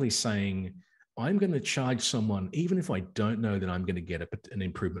effectively saying, I'm going to charge someone, even if I don't know that I'm going to get an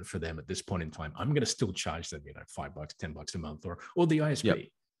improvement for them at this point in time, I'm going to still charge them, $5, $10 a month, or the ISP. Yep.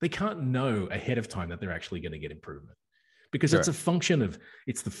 They can't know ahead of time that they're actually going to get improvement. Because it's a function of,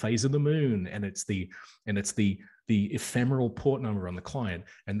 it's the phase of the moon, and it's the ephemeral port number on the client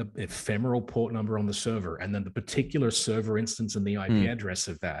and the ephemeral port number on the server, and then the particular server instance and the IP address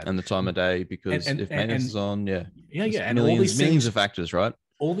of that, and the time of day, because if maintenance is on, and all these millions of factors, right?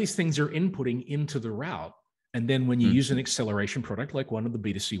 All these things are inputting into the route, and then when you use an acceleration product like one of the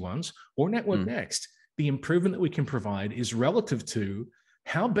B2C ones or Network Next, the improvement that we can provide is relative to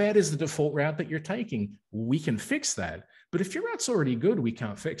how bad is the default route that you're taking. We can fix that. But if your route's already good, we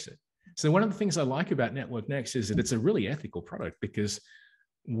can't fix it. So one of the things I like about Network Next is that it's a really ethical product, because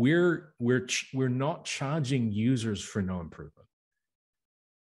we're not charging users for no improvement.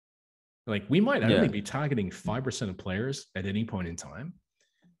 Like, we might only be targeting 5% of players at any point in time.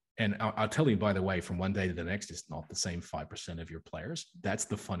 And I'll tell you, by the way, from one day to the next, it's not the same 5% of your players. That's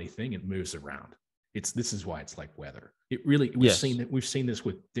the funny thing. It moves around. This is why it's like weather. It really, we've seen this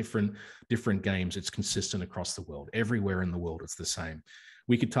with different games. It's consistent across the world. Everywhere in the world, it's the same.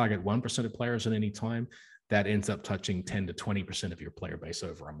 We could target 1% of players at any time. That ends up touching 10 to 20% of your player base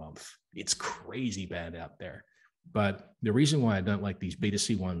over a month. It's crazy bad out there. But the reason why I don't like these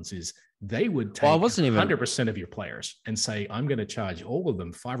B2C ones is they would take 100% of your players and say, I'm going to charge all of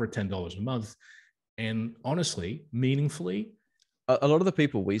them $5 or $10 a month. And honestly, meaningfully, a lot of the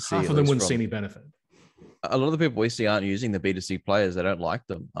people we see, half of them wouldn't see any benefit. A lot of the people we see aren't using the B2C players. They don't like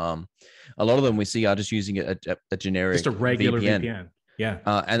them. A lot of them we see are just using a generic, just a regular VPN.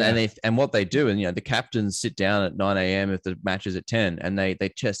 Yeah. And what they do, and the captains sit down at 9 a.m. if the match is at 10, and they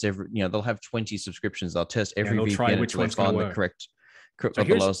test every, they'll have 20 subscriptions. They'll test every VPN until they find the correct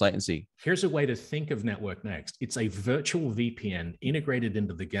the lowest latency. Here's a way to think of Network Next. It's a virtual VPN integrated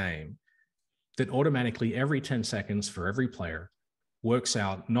into the game that automatically every 10 seconds for every player works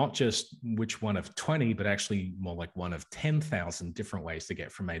out not just which one of 20, but actually more like one of 10,000 different ways to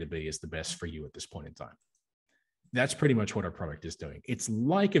get from A to B is the best for you at this point in time. That's pretty much what our product is doing. It's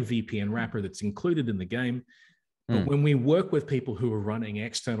like a VPN wrapper that's included in the game. But when we work with people who are running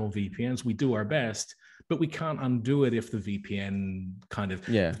external VPNs, we do our best, but we can't undo it if the VPN kind of,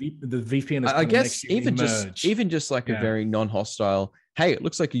 the VPN is I guess even just like a very non-hostile, hey, it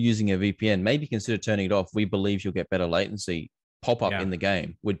looks like you're using a VPN, maybe consider turning it off. We believe you'll get better latency. Pop up in the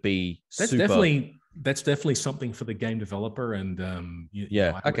game would be that's definitely something for the game developer. And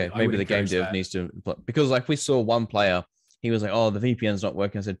maybe the game dev needs to, because like we saw one player, he was like, oh, the VPN's not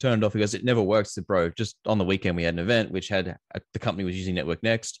working. I said, turn it off. He goes, it never works. I said, bro, just on the weekend we had an event which had the company was using Network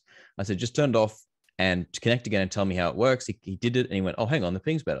Next. I said, just turn it off and connect again and tell me how it works. He did it and he went, oh, hang on, the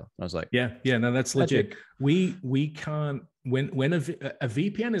ping's better. I was like, no, that's legit. We can't, when a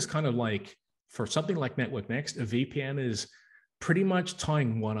VPN is kind of like, for something like Network Next, a VPN is pretty much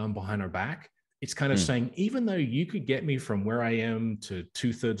tying one arm behind our back. It's kind of saying, even though you could get me from where I am to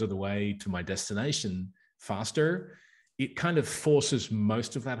 2/3 of the way to my destination faster, it kind of forces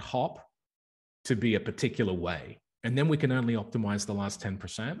most of that hop to be a particular way. And then we can only optimize the last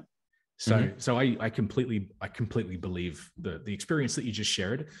 10%. So I completely believe the experience that you just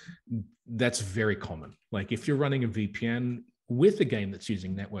shared, that's very common. Like if you're running a VPN with a game that's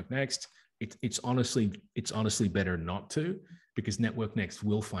using Network Next, it's honestly better not to, because Network Next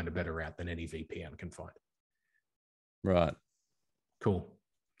will find a better route than any VPN can find. Right. Cool.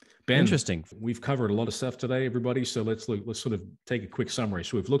 Ben, interesting. We've covered a lot of stuff today, everybody. So let's sort of take a quick summary.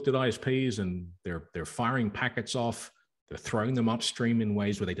 So we've looked at ISPs and they're firing packets off. They're throwing them upstream in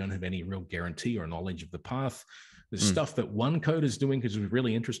ways where they don't have any real guarantee or knowledge of the path. There's stuff that OneCode is doing, because it was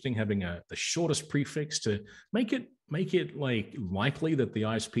really interesting having the shortest prefix to make it like likely that the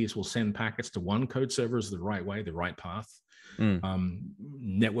ISPs will send packets to OneCode servers the right way, the right path.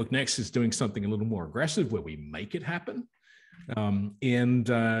 Network Next is doing something a little more aggressive where we make it happen.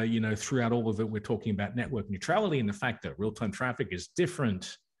 Throughout all of it, we're talking about network neutrality and the fact that real-time traffic is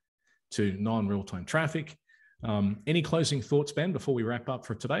different to non-real-time traffic. Any closing thoughts, Ben, before we wrap up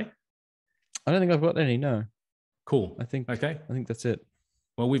for today? I don't think I've got any, no. Cool. I think that's it.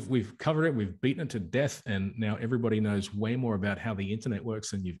 Well, we've covered it. We've beaten it to death. And now everybody knows way more about how the internet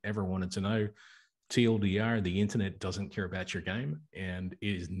works than you've ever wanted to know. TLDR, the internet doesn't care about your game and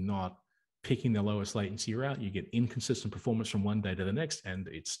is not picking the lowest latency route. You get inconsistent performance from one day to the next, and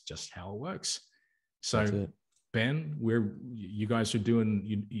it's just how it works. So, Ben, you guys are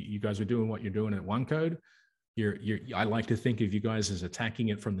doing what you're doing at OneCode. I like to think of you guys as attacking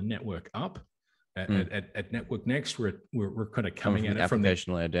it from the network up. At Network Next, we're kind of coming at it from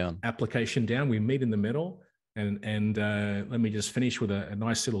the application down. We meet in the middle. And let me just finish with a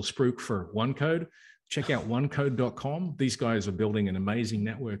nice little spruik for OneCode. Check out onecode.com. These guys are building an amazing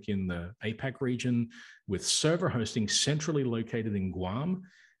network in the APAC region with server hosting centrally located in Guam.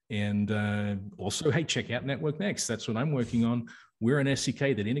 And also, hey, check out Network Next. That's what I'm working on. We're an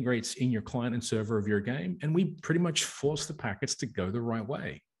SDK that integrates in your client and server of your game, and we pretty much force the packets to go the right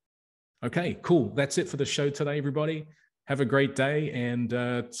way. Okay, cool. That's it for the show today, everybody. Have a great day, and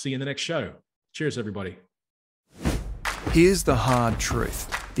see you in the next show. Cheers, everybody. Here's the hard truth.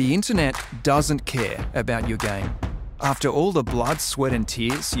 The internet doesn't care about your game. After all the blood, sweat and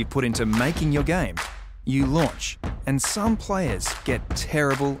tears you put into making your game, you launch, and some players get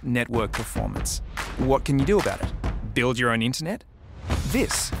terrible network performance. What can you do about it? Build your own internet?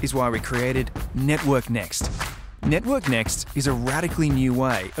 This is why we created Network Next. Network Next is a radically new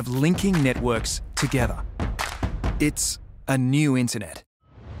way of linking networks together. It's a new internet.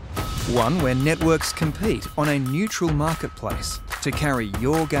 One where networks compete on a neutral marketplace to carry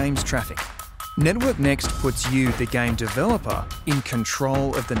your game's traffic. Network Next puts you, the game developer, in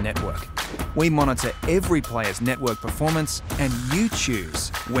control of the network. We monitor every player's network performance, and you choose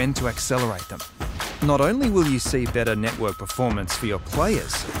when to accelerate them. Not only will you see better network performance for your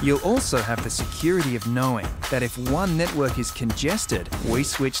players, you'll also have the security of knowing that if one network is congested, we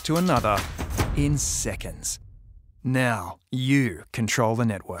switch to another in seconds. Now, you control the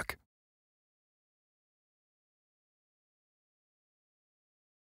network.